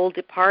soul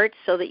departs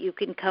so that you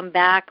can come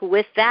back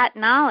with that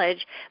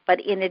knowledge, but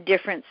in a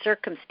different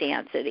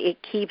circumstance. It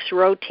keeps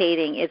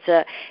rotating. It's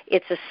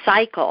a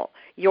cycle.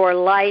 Your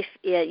life,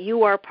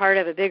 you are part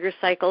of a bigger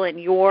cycle,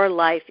 and your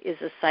life is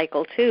a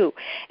cycle too.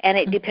 And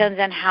it depends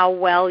on how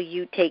well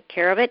you take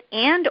care of it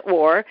and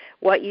or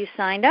what you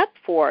signed up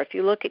for. If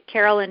you look at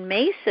Carolyn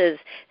Mace's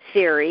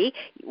theory,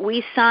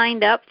 we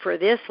signed up for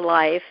this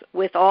life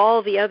with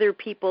all the other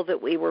people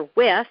that we were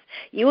with.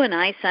 You and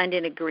I signed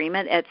an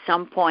agreement at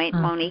some point,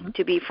 Monique,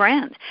 to be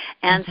friends.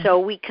 And so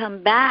we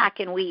come back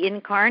and we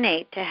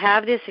incarnate to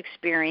have this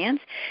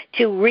experience,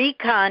 to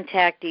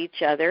recontact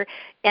each other,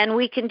 and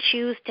we can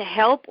choose to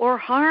help or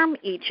harm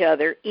each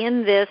other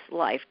in this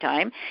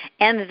lifetime.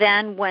 And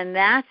then when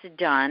that's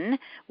done,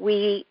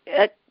 we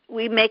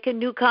make a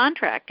new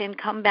contract and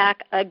come back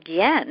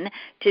again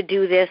to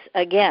do this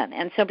again.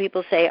 And some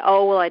people say,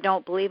 oh, well, I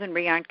don't believe in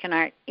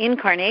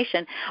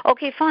reincarnation.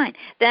 Okay, fine.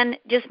 Then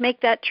just make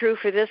that true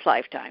for this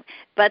lifetime.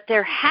 But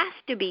there has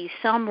to be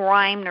some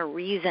rhyme or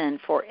reason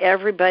for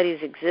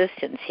everybody's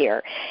existence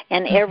here.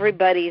 And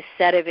everybody's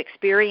set of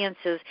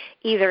experiences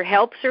either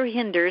helps or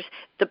hinders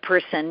the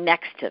person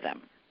next to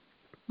them.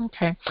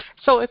 Okay.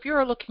 So if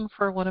you're looking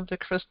for one of the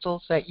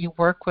crystals that you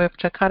work with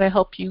to kind of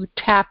help you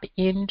tap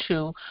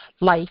into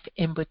life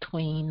in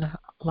between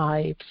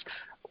lives,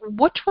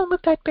 which one would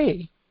that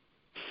be?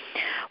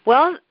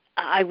 Well,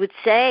 I would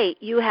say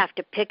you have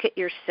to pick it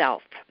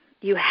yourself.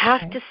 You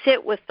have to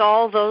sit with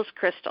all those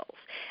crystals.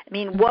 I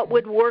mean, what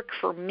would work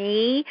for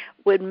me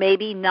would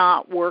maybe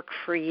not work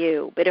for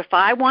you. But if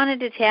I wanted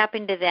to tap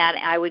into that,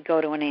 I would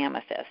go to an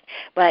amethyst.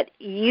 But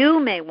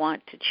you may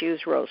want to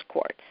choose rose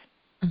quartz.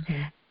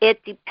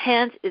 It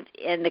depends,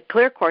 and the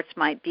clear quartz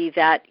might be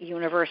that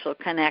universal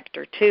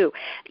connector too.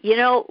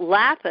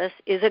 Lapis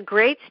is a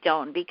great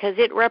stone because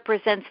it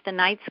represents the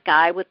night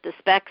sky with the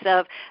specks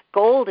of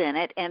gold in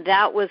it, and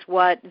that was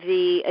what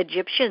the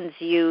Egyptians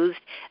used.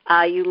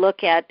 You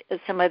look at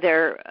some of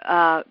their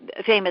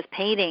famous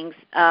paintings,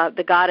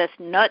 the goddess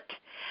Nut,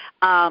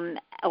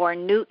 or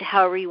Newt,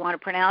 however you want to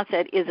pronounce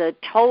it, is a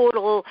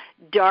total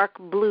dark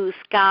blue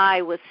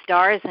sky with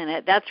stars in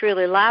it. That's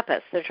really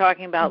lapis. They're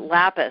talking about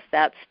lapis,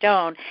 that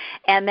stone,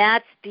 and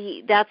that's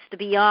the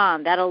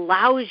beyond. That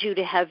allows you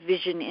to have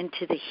vision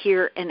into the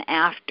here and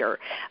after.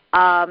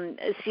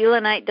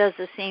 Selenite does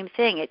the same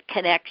thing. It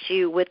connects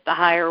you with the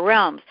higher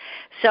realms.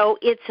 So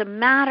it's a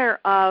matter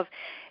of,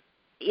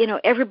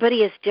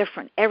 everybody is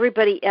different.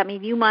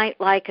 You might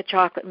like a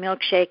chocolate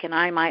milkshake, and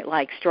I might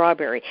like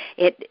strawberry.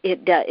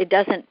 It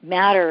doesn't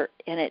matter,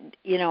 and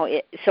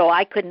so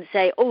I couldn't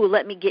say, oh,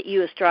 let me get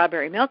you a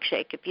strawberry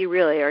milkshake if you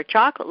really are a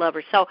chocolate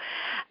lover. So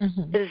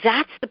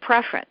that's the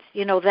preference.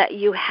 That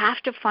you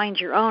have to find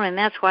your own, and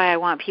that's why I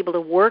want people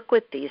to work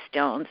with these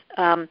stones.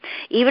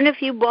 Even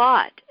if you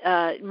bought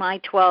my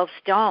 12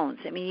 stones,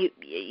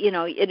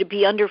 it'd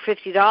be under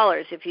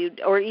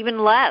 $50 or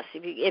even less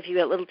if you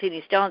get little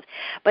teeny stones.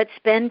 But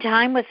spend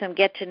time with them,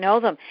 get to know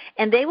them,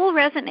 and they will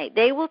resonate.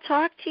 They will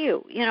talk to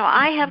you.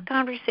 I have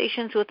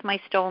conversations with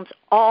my stones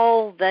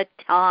all the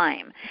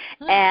time,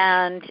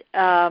 and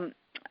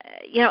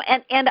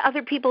and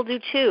other people do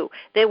too.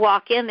 They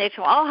walk in, they say,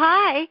 "Oh,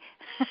 hi."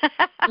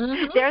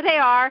 There they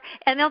are,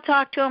 and they'll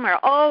talk to them, or,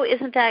 "Oh,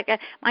 isn't that good?"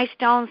 My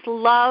stones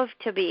love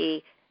to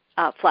be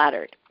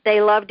flattered. They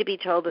love to be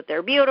told that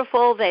they're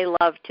beautiful. They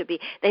love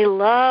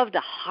the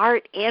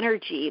heart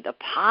energy, the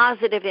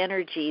positive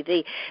energy,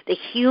 the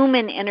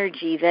human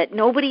energy that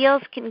nobody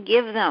else can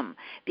give them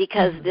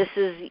because this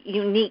is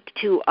unique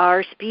to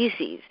our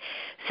species.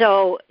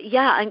 So,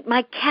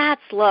 my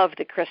cats love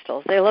the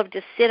crystals. They love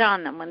to sit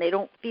on them when they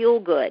don't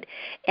feel good,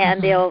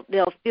 and they'll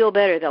feel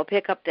better. They'll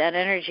pick up that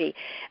energy.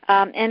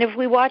 And if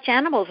we watch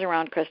animals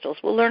around crystals,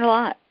 we'll learn a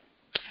lot.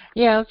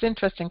 Yeah, it's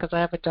interesting because I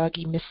have a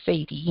doggie, Miss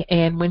Sadie,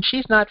 and when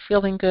she's not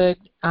feeling good,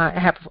 I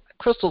have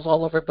crystals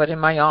all over, but in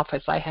my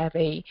office I have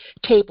a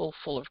table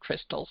full of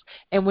crystals.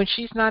 And when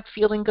she's not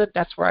feeling good,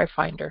 that's where I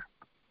find her.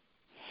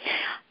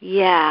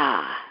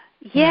 Yeah.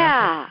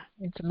 Yeah,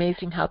 Yeah. it's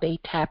amazing how they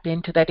tap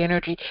into that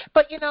energy.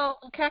 But,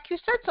 Kak, you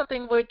said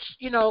something which,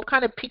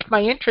 kind of piqued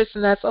my interest,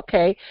 and that's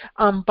okay,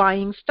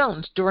 buying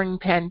stones. During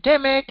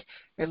pandemic,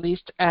 at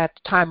least at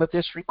the time of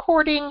this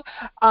recording,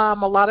 a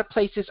lot of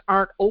places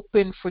aren't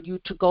open for you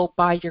to go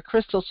buy your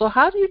crystals. So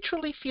how do you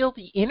truly feel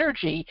the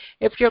energy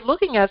if you're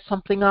looking at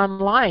something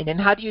online? And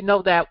how do you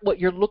know that what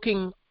you're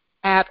looking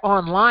at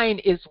online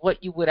is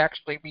what you would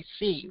actually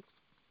receive?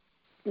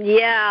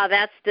 Yeah,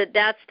 that's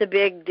the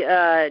big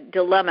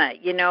dilemma.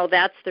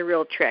 That's the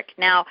real trick.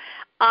 Now,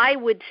 I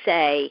would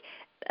say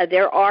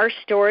there are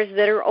stores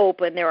that are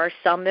open. There are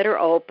some that are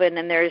open,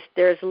 and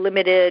there's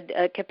limited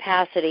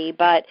capacity.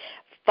 But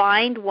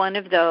find one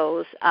of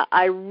those.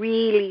 I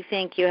really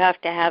think you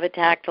have to have a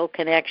tactile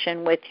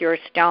connection with your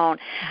stone.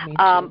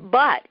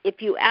 But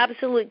if you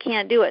absolutely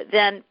can't do it,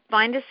 then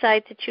find a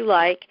site that you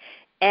like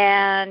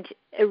and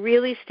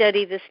really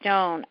study the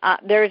stone.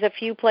 There's a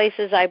few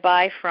places I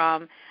buy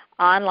from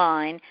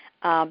online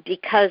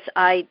because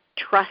I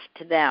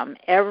trust them.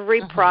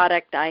 Every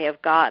product I have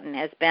gotten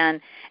has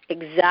been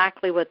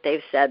exactly what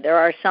they've said. There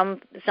are some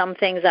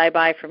things I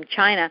buy from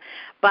China,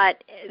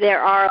 but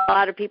there are a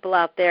lot of people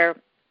out there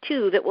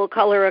too that will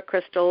color a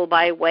crystal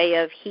by way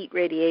of heat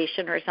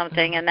radiation or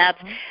something, and that's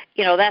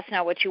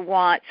not what you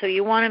want. So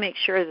you want to make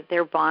sure that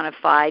they're bona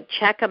fide.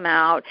 Check them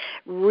out,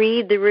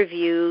 read the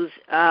reviews,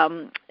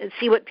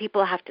 see what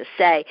people have to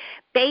say.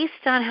 Based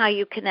on how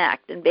you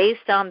connect and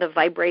based on the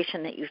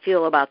vibration that you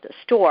feel about the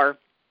store,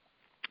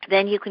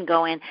 then you can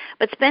go in.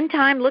 But spend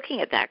time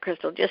looking at that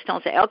crystal. Just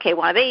don't say, okay,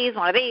 one of these,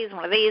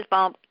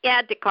 boom,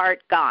 add to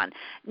cart, gone.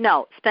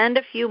 No, spend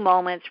a few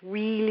moments,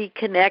 really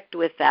connect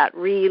with that,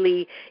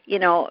 really,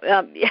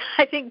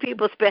 I think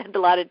people spend a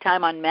lot of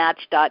time on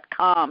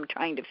Match.com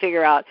trying to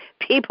figure out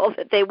people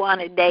that they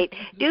want to date.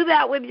 Do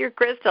that with your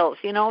crystals,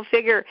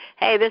 figure,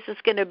 hey, this is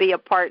going to be a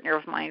partner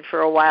of mine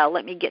for a while.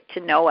 Let me get to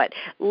know it.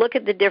 Look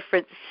at the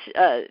different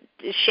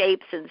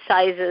shapes and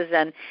sizes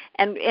and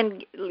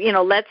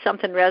let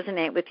something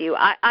resonate with you.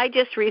 I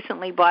just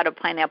recently bought a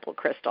pineapple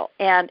crystal,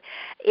 and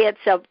it's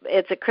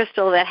a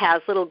crystal that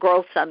has little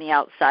growths on the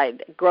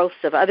outside, growths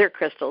of other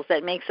crystals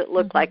that makes it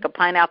look like a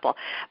pineapple.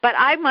 But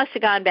I must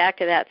have gone back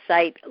to that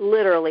site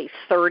literally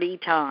 30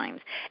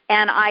 times,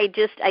 and I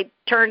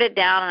turned it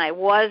down, and I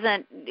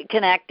wasn't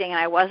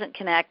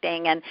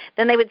connecting, and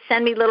then they would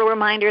send me little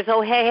reminders,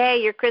 oh, hey,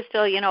 your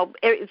crystal,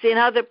 it's in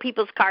other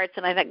people's carts,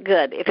 and I thought,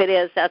 good, if it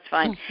is, that's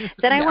fine.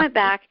 Then I went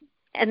back,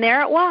 and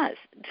there it was.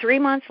 3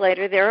 months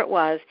later, there it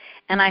was,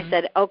 and I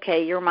said,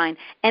 okay, you're mine.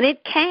 And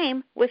it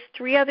came with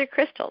 3 other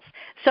crystals.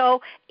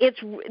 So they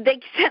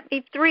sent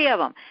me 3 of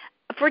them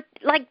for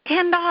like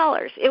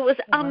 $10. It was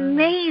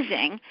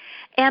amazing,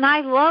 and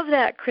I love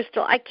that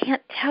crystal. I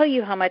can't tell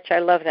you how much I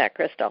love that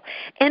crystal.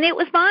 And it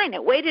was mine.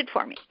 It waited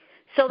for me.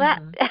 So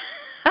that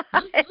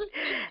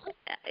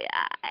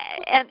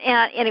and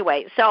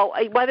anyway, so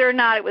whether or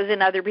not it was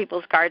in other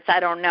people's carts, I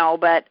don't know,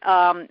 but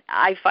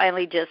I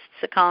finally just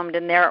succumbed,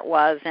 and there it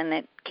was, and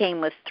it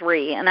came with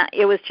 3, and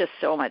it was just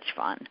so much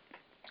fun.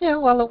 Yeah,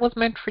 well, it was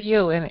meant for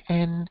you,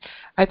 and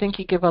I think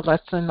you give a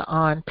lesson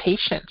on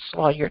patience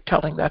while you're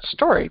telling that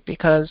story,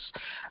 because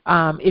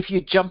if you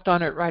jumped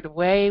on it right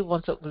away,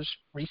 once it was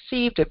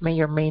received, it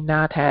may or may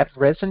not have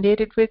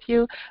resonated with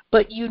you,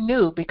 but you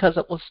knew because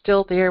it was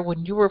still there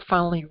when you were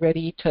finally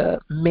ready to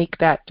make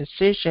that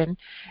decision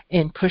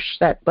and push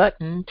that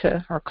button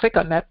or click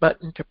on that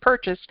button to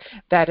purchase,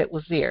 that it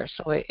was there.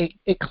 So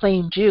it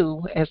claimed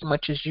you as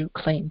much as you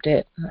claimed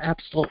it. I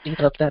absolutely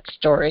love that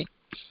story.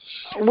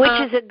 Which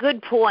is a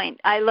good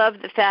point. I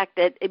love the fact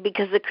that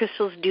because the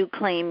crystals do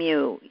claim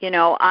you.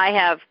 I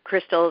have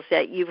crystals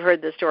that you've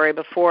heard the story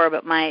before,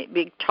 but my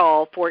big,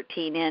 tall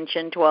 14-inch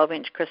and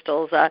 12-inch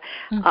crystals,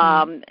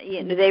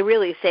 they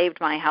really saved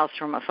my house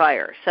from a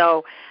fire.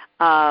 So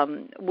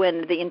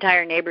when the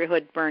entire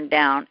neighborhood burned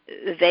down,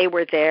 they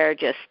were there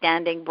just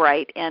standing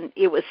bright, and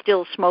it was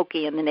still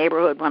smoky in the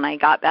neighborhood when I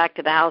got back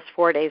to the house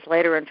 4 days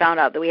later and found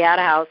out that we had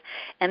a house,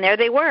 and there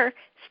they were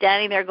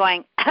standing there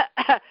going,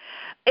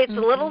 it's a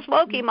little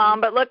smoky, Mom,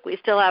 but look, we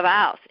still have a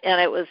house.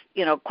 And it was,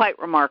 quite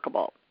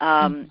remarkable.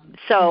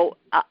 So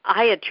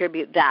I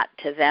attribute that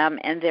to them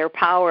and their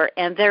power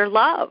and their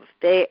love.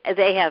 They're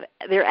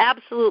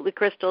absolutely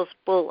crystals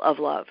full of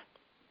love.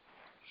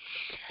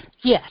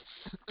 Yes,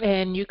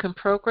 and you can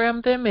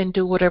program them and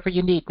do whatever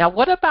you need. Now,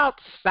 what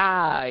about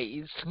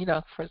size?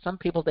 For some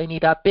people, they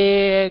need a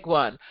big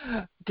one.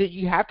 Do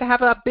you have to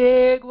have a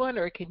big one,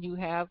 or can you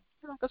have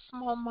a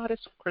small,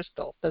 modest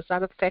crystal? Does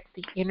that affect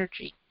the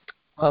energy?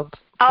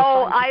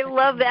 I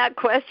love that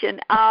question.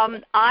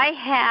 I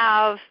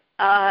have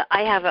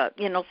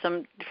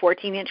some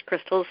 14-inch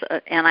crystals,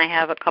 and I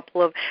have a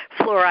couple of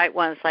fluorite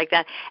ones like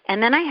that.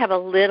 And then I have a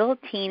little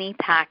teeny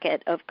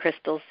packet of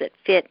crystals that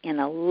fit in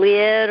a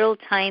little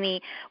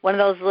tiny, one of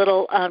those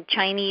little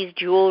Chinese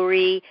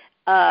jewelry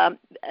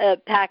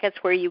packets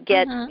where you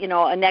get,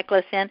 a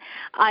necklace in. And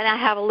I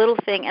have a little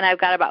thing, and I've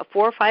got about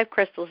 4 or 5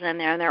 crystals in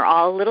there, and they're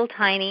all a little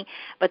tiny,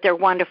 but they're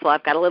wonderful.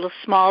 I've got a little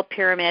small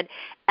pyramid,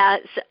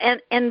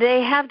 and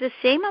they have the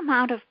same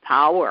amount of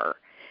power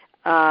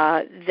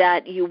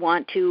that you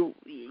want to,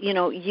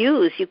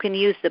 use. You can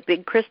use the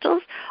big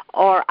crystals,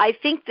 or I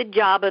think the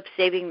job of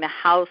saving the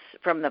house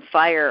from the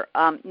fire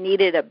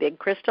needed a big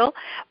crystal,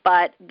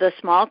 but the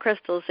small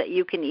crystals that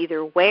you can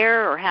either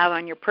wear or have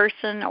on your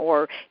person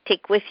or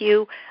take with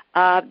you,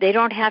 they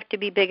don't have to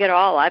be big at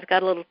all. I've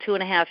got a little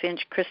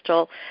 2.5-inch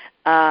crystal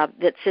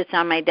that sits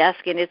on my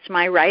desk, and it's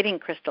my writing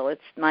crystal.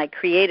 It's my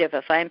creative.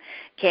 If I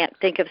can't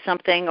think of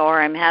something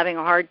or I'm having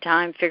a hard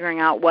time figuring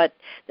out what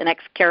the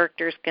next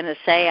character is going to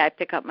say, I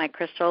pick up my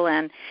crystal,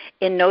 and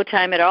in no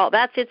time at all,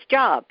 that's its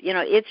job.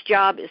 Its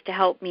job is to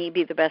help me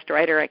be the best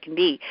writer I can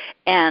be,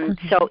 and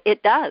so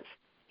it does.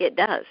 It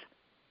does.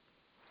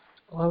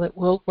 Well, it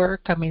will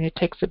work. I mean, it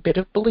takes a bit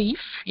of belief,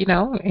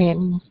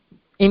 and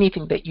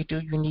anything that you do,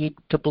 you need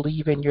to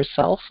believe in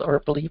yourself or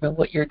believe in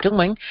what you're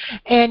doing,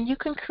 and you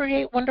can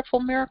create wonderful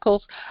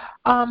miracles.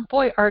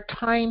 Boy, our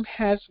time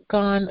has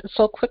gone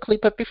so quickly,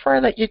 but before I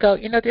let you go,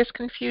 there's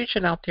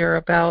confusion out there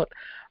about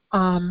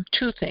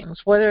 2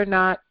 things,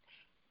 not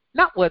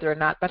whether or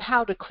not, but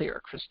how to clear a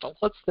crystal.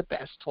 What's the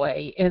best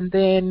way? And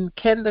then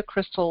can the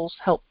crystals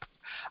help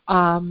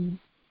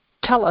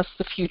tell us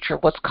the future,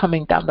 what's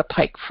coming down the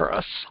pike for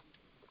us?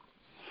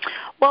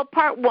 Well,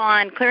 part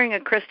 1, clearing a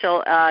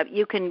crystal,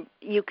 you can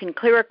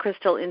clear a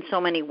crystal in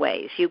so many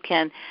ways. You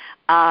can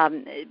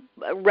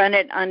run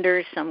it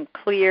under some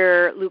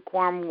clear,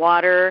 lukewarm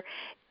water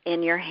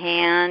in your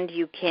hand.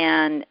 You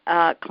can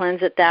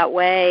cleanse it that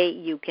way.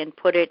 You can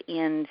put it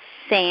in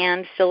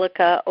sand,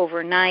 silica,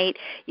 overnight.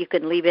 You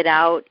can leave it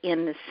out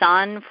in the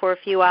sun for a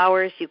few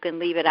hours. You can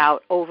leave it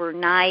out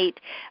overnight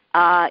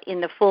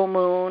in the full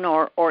moon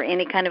or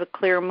any kind of a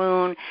clear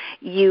moon.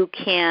 You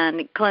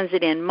can cleanse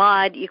it in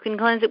mud. You can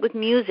cleanse it with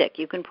music.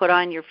 You can put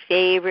on your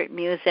favorite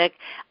music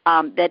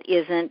that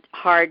isn't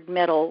hard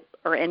metal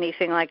or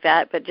anything like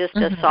that, but just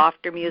a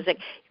softer music.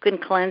 You can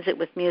cleanse it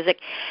with music.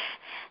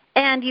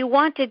 And you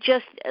want to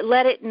just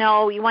let it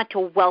know, you want to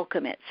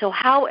welcome it. So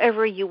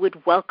however you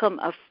would welcome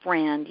a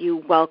friend, you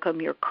welcome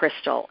your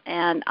crystal.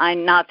 And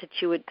not that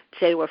you would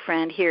say to a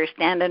friend, here,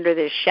 stand under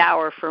this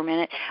shower for a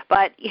minute,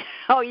 but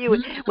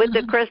with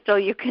the crystal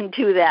you can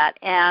do that.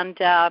 And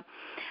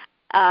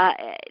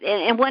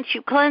once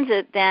you cleanse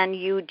it, then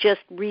you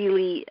just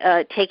really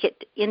take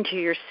it into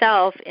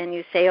yourself and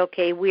you say,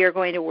 okay, we are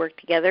going to work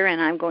together and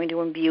I'm going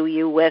to imbue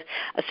you with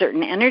a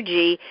certain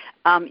energy.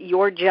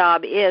 Your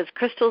job is,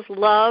 crystals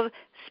love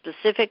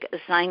specific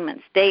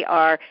assignments. They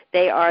are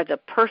the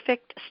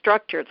perfect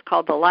structure. It's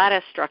called the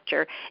lattice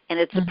structure, and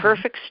it's the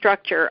perfect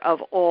structure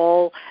of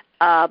all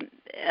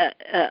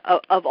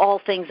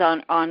things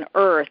on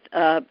Earth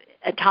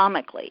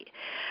atomically.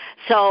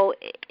 So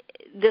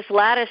this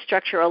lattice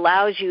structure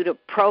allows you to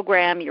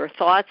program your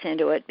thoughts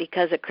into it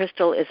because a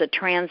crystal is a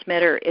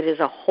transmitter, it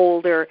is a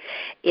holder,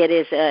 it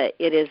is a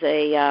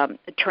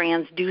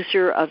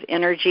transducer of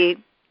energy.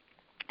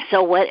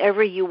 So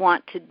whatever you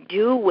want to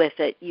do with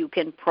it, you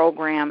can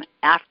program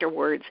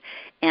afterwards,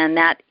 and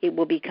that it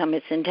will become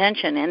its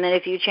intention. And then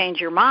if you change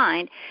your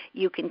mind,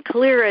 you can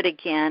clear it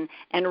again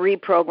and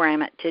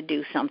reprogram it to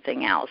do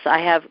something else. I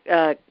have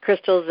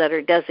crystals that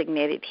are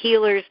designated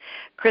healers,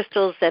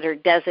 crystals that are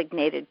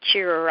designated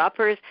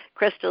cheerer-uppers,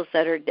 crystals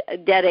that are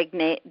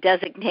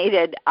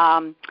designated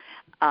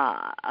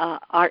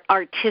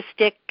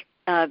artistic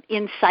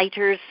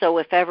inciters. So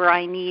if ever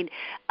I need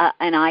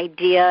an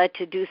idea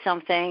to do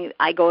something,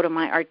 I go to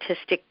my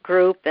artistic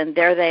group, and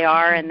there they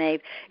are, and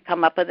they've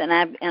come up with it.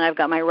 And I've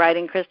got my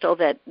writing crystal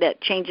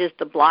that changes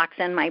the blocks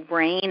in my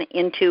brain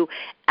into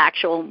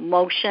actual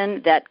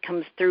motion that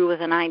comes through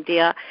with an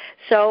idea.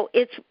 So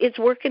it's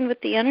working with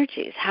the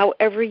energies,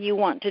 however you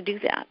want to do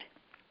that.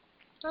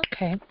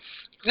 Okay.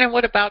 And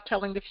what about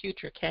telling the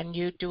future? Can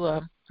you do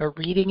a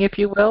reading, if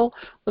you will,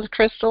 with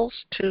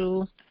crystals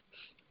to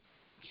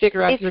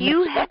figure out your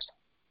next steps?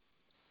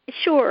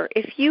 Sure.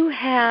 If you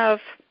have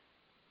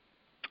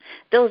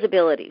those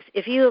abilities,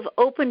 if you have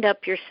opened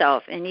up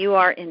yourself and you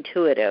are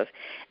intuitive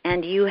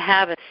and you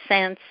have a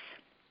sense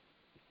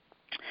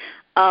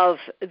of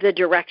the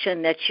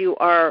direction that you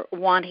are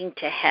wanting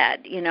to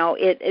head,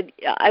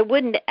 I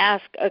wouldn't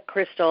ask a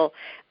crystal,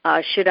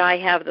 should I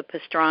have the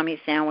pastrami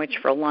sandwich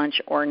for lunch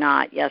or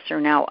not, yes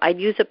or no. I'd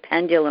use a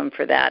pendulum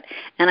for that,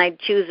 and I'd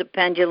choose a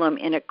pendulum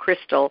in a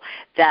crystal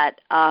that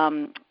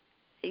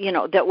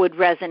that would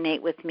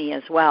resonate with me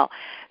as well.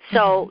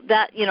 So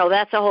that's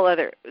a whole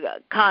other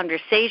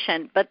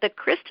conversation. But the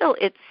crystal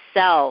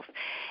itself,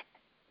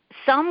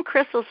 some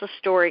crystals are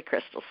story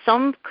crystals.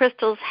 Some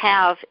crystals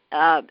have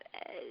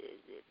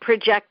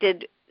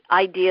projected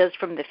ideas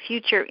from the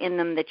future in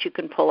them that you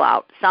can pull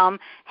out. Some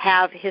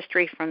have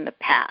history from the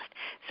past.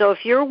 So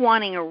if you're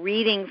wanting a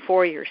reading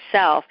for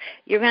yourself,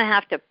 you're going to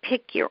have to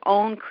pick your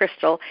own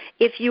crystal.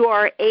 If you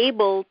are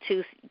able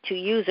to to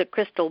use a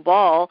crystal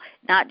ball,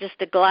 not just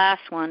a glass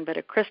one, but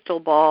a crystal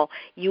ball,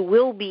 you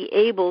will be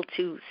able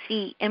to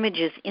see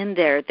images in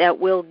there that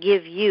will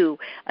give you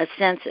a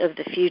sense of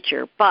the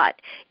future.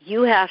 But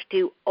you have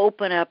to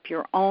open up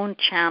your own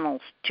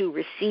channels to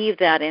receive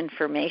that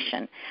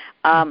information.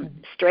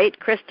 Straight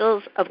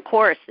crystals, of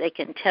course, they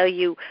can tell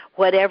you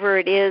whatever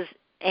it is,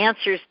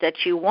 answers that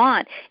you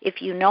want,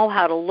 if you know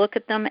how to look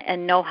at them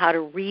and know how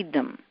to read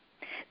them.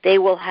 They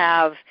will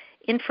have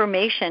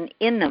information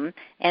in them,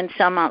 and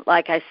some,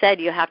 like I said,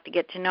 you have to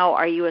get to know,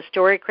 are you a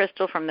story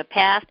crystal from the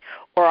past,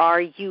 or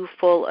are you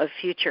full of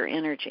future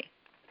energy?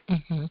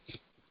 Mm-hmm.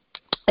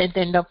 And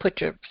then don't put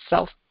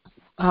yourself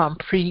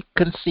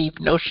preconceived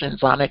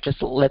notions on it,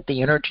 just let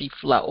the energy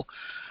flow.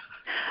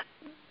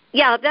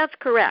 Yeah, that's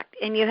correct.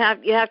 And you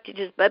have to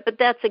just, but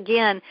that's,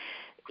 again,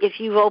 if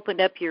you've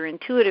opened up your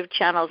intuitive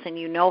channels and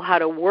you know how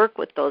to work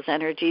with those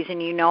energies,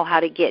 and you know how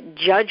to get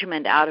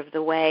judgment out of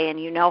the way, and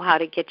you know how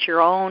to get your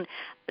own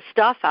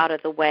stuff out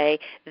of the way,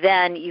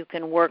 then you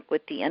can work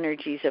with the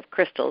energies of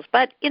crystals.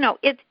 But,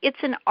 it's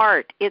an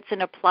art. It's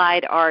an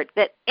applied art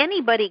that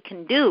anybody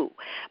can do,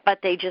 but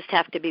they just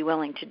have to be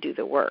willing to do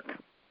the work.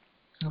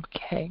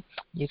 Okay,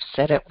 you've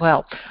said it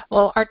well.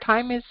 Well, our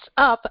time is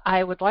up.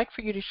 I would like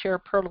for you to share a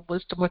pearl of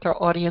wisdom with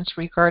our audience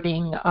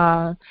regarding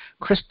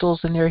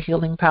crystals and their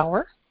healing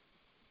power.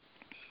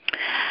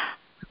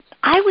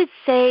 I would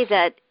say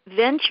that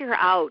venture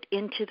out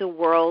into the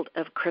world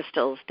of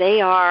crystals.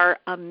 They are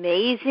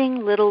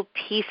amazing little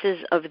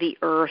pieces of the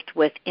earth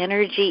with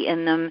energy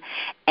in them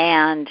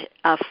and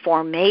a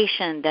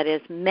formation that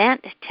is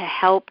meant to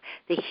help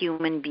the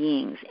human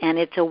beings. And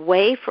it's a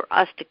way for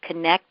us to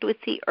connect with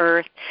the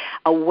earth,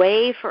 a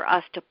way for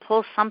us to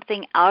pull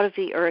something out of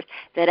the earth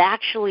that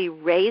actually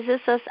raises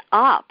us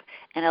up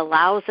and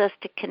allows us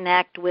to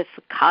connect with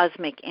the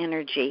cosmic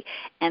energy.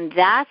 And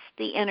that's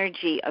the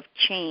energy of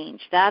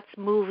change. That's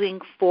moving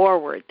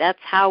forward. That's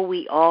how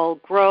we all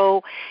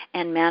grow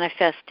and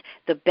manifest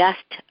the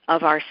best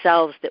of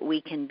ourselves that we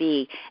can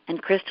be.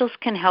 And crystals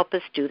can help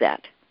us do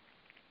that.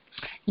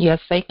 Yes,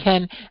 they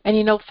can.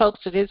 And folks,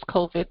 it is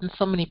COVID, and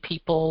so many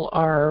people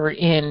are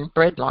in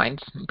bread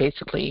lines,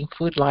 basically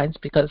food lines,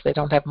 because they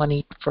don't have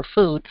money for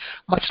food,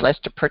 much less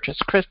to purchase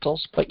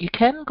crystals. But you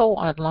can go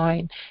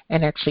online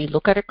and actually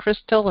look at a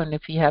crystal, and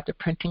if you have the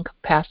printing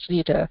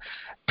capacity to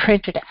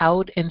print it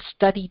out and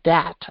study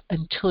that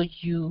until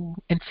you,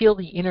 and feel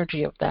the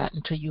energy of that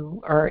until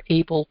you are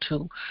able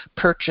to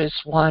purchase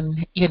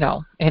one,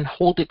 and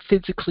hold it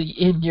physically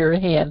in your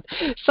hand.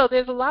 So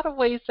there's a lot of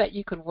ways that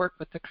you could work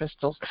with the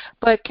crystals.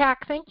 But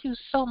Kak, thank you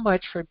so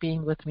much for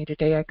being with me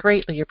today. I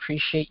greatly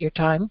appreciate your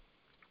time.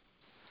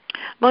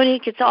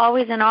 Monique, it's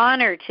always an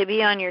honor to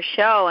be on your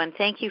show, and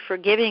thank you for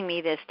giving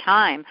me this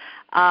time.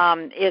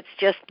 It's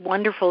just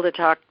wonderful to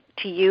talk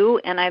to you,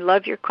 and I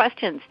love your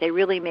questions. They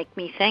really make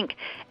me think.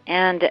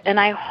 And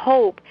I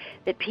hope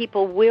that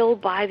people will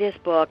buy this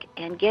book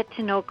and get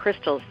to know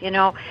crystals.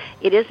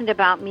 It isn't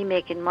about me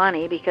making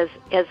money, because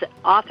as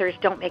authors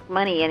don't make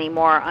money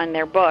anymore on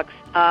their books.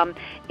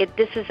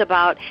 This is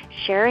about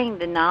sharing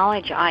the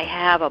knowledge I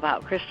have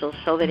about crystals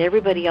so that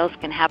everybody else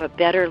can have a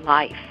better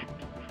life.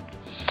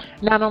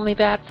 Not only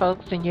that,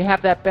 folks, and you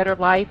have that better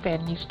life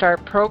and you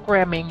start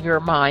programming your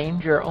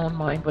mind, your own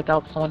mind,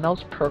 without someone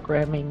else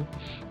programming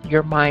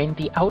your mind,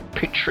 the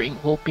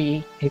outpicturing will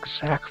be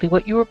exactly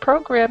what you were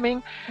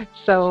programming.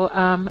 So,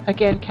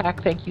 again,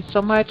 Kak, thank you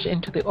so much.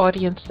 And to the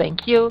audience,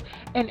 thank you.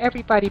 And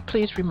everybody,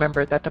 please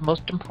remember that the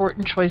most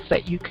important choice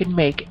that you can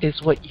make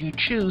is what you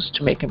choose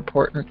to make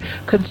important.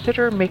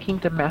 Consider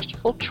making the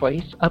masterful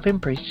choice of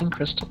embracing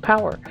crystal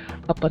power.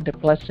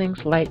 Abundant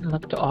blessings, light, and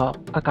love to all.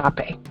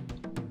 Agape.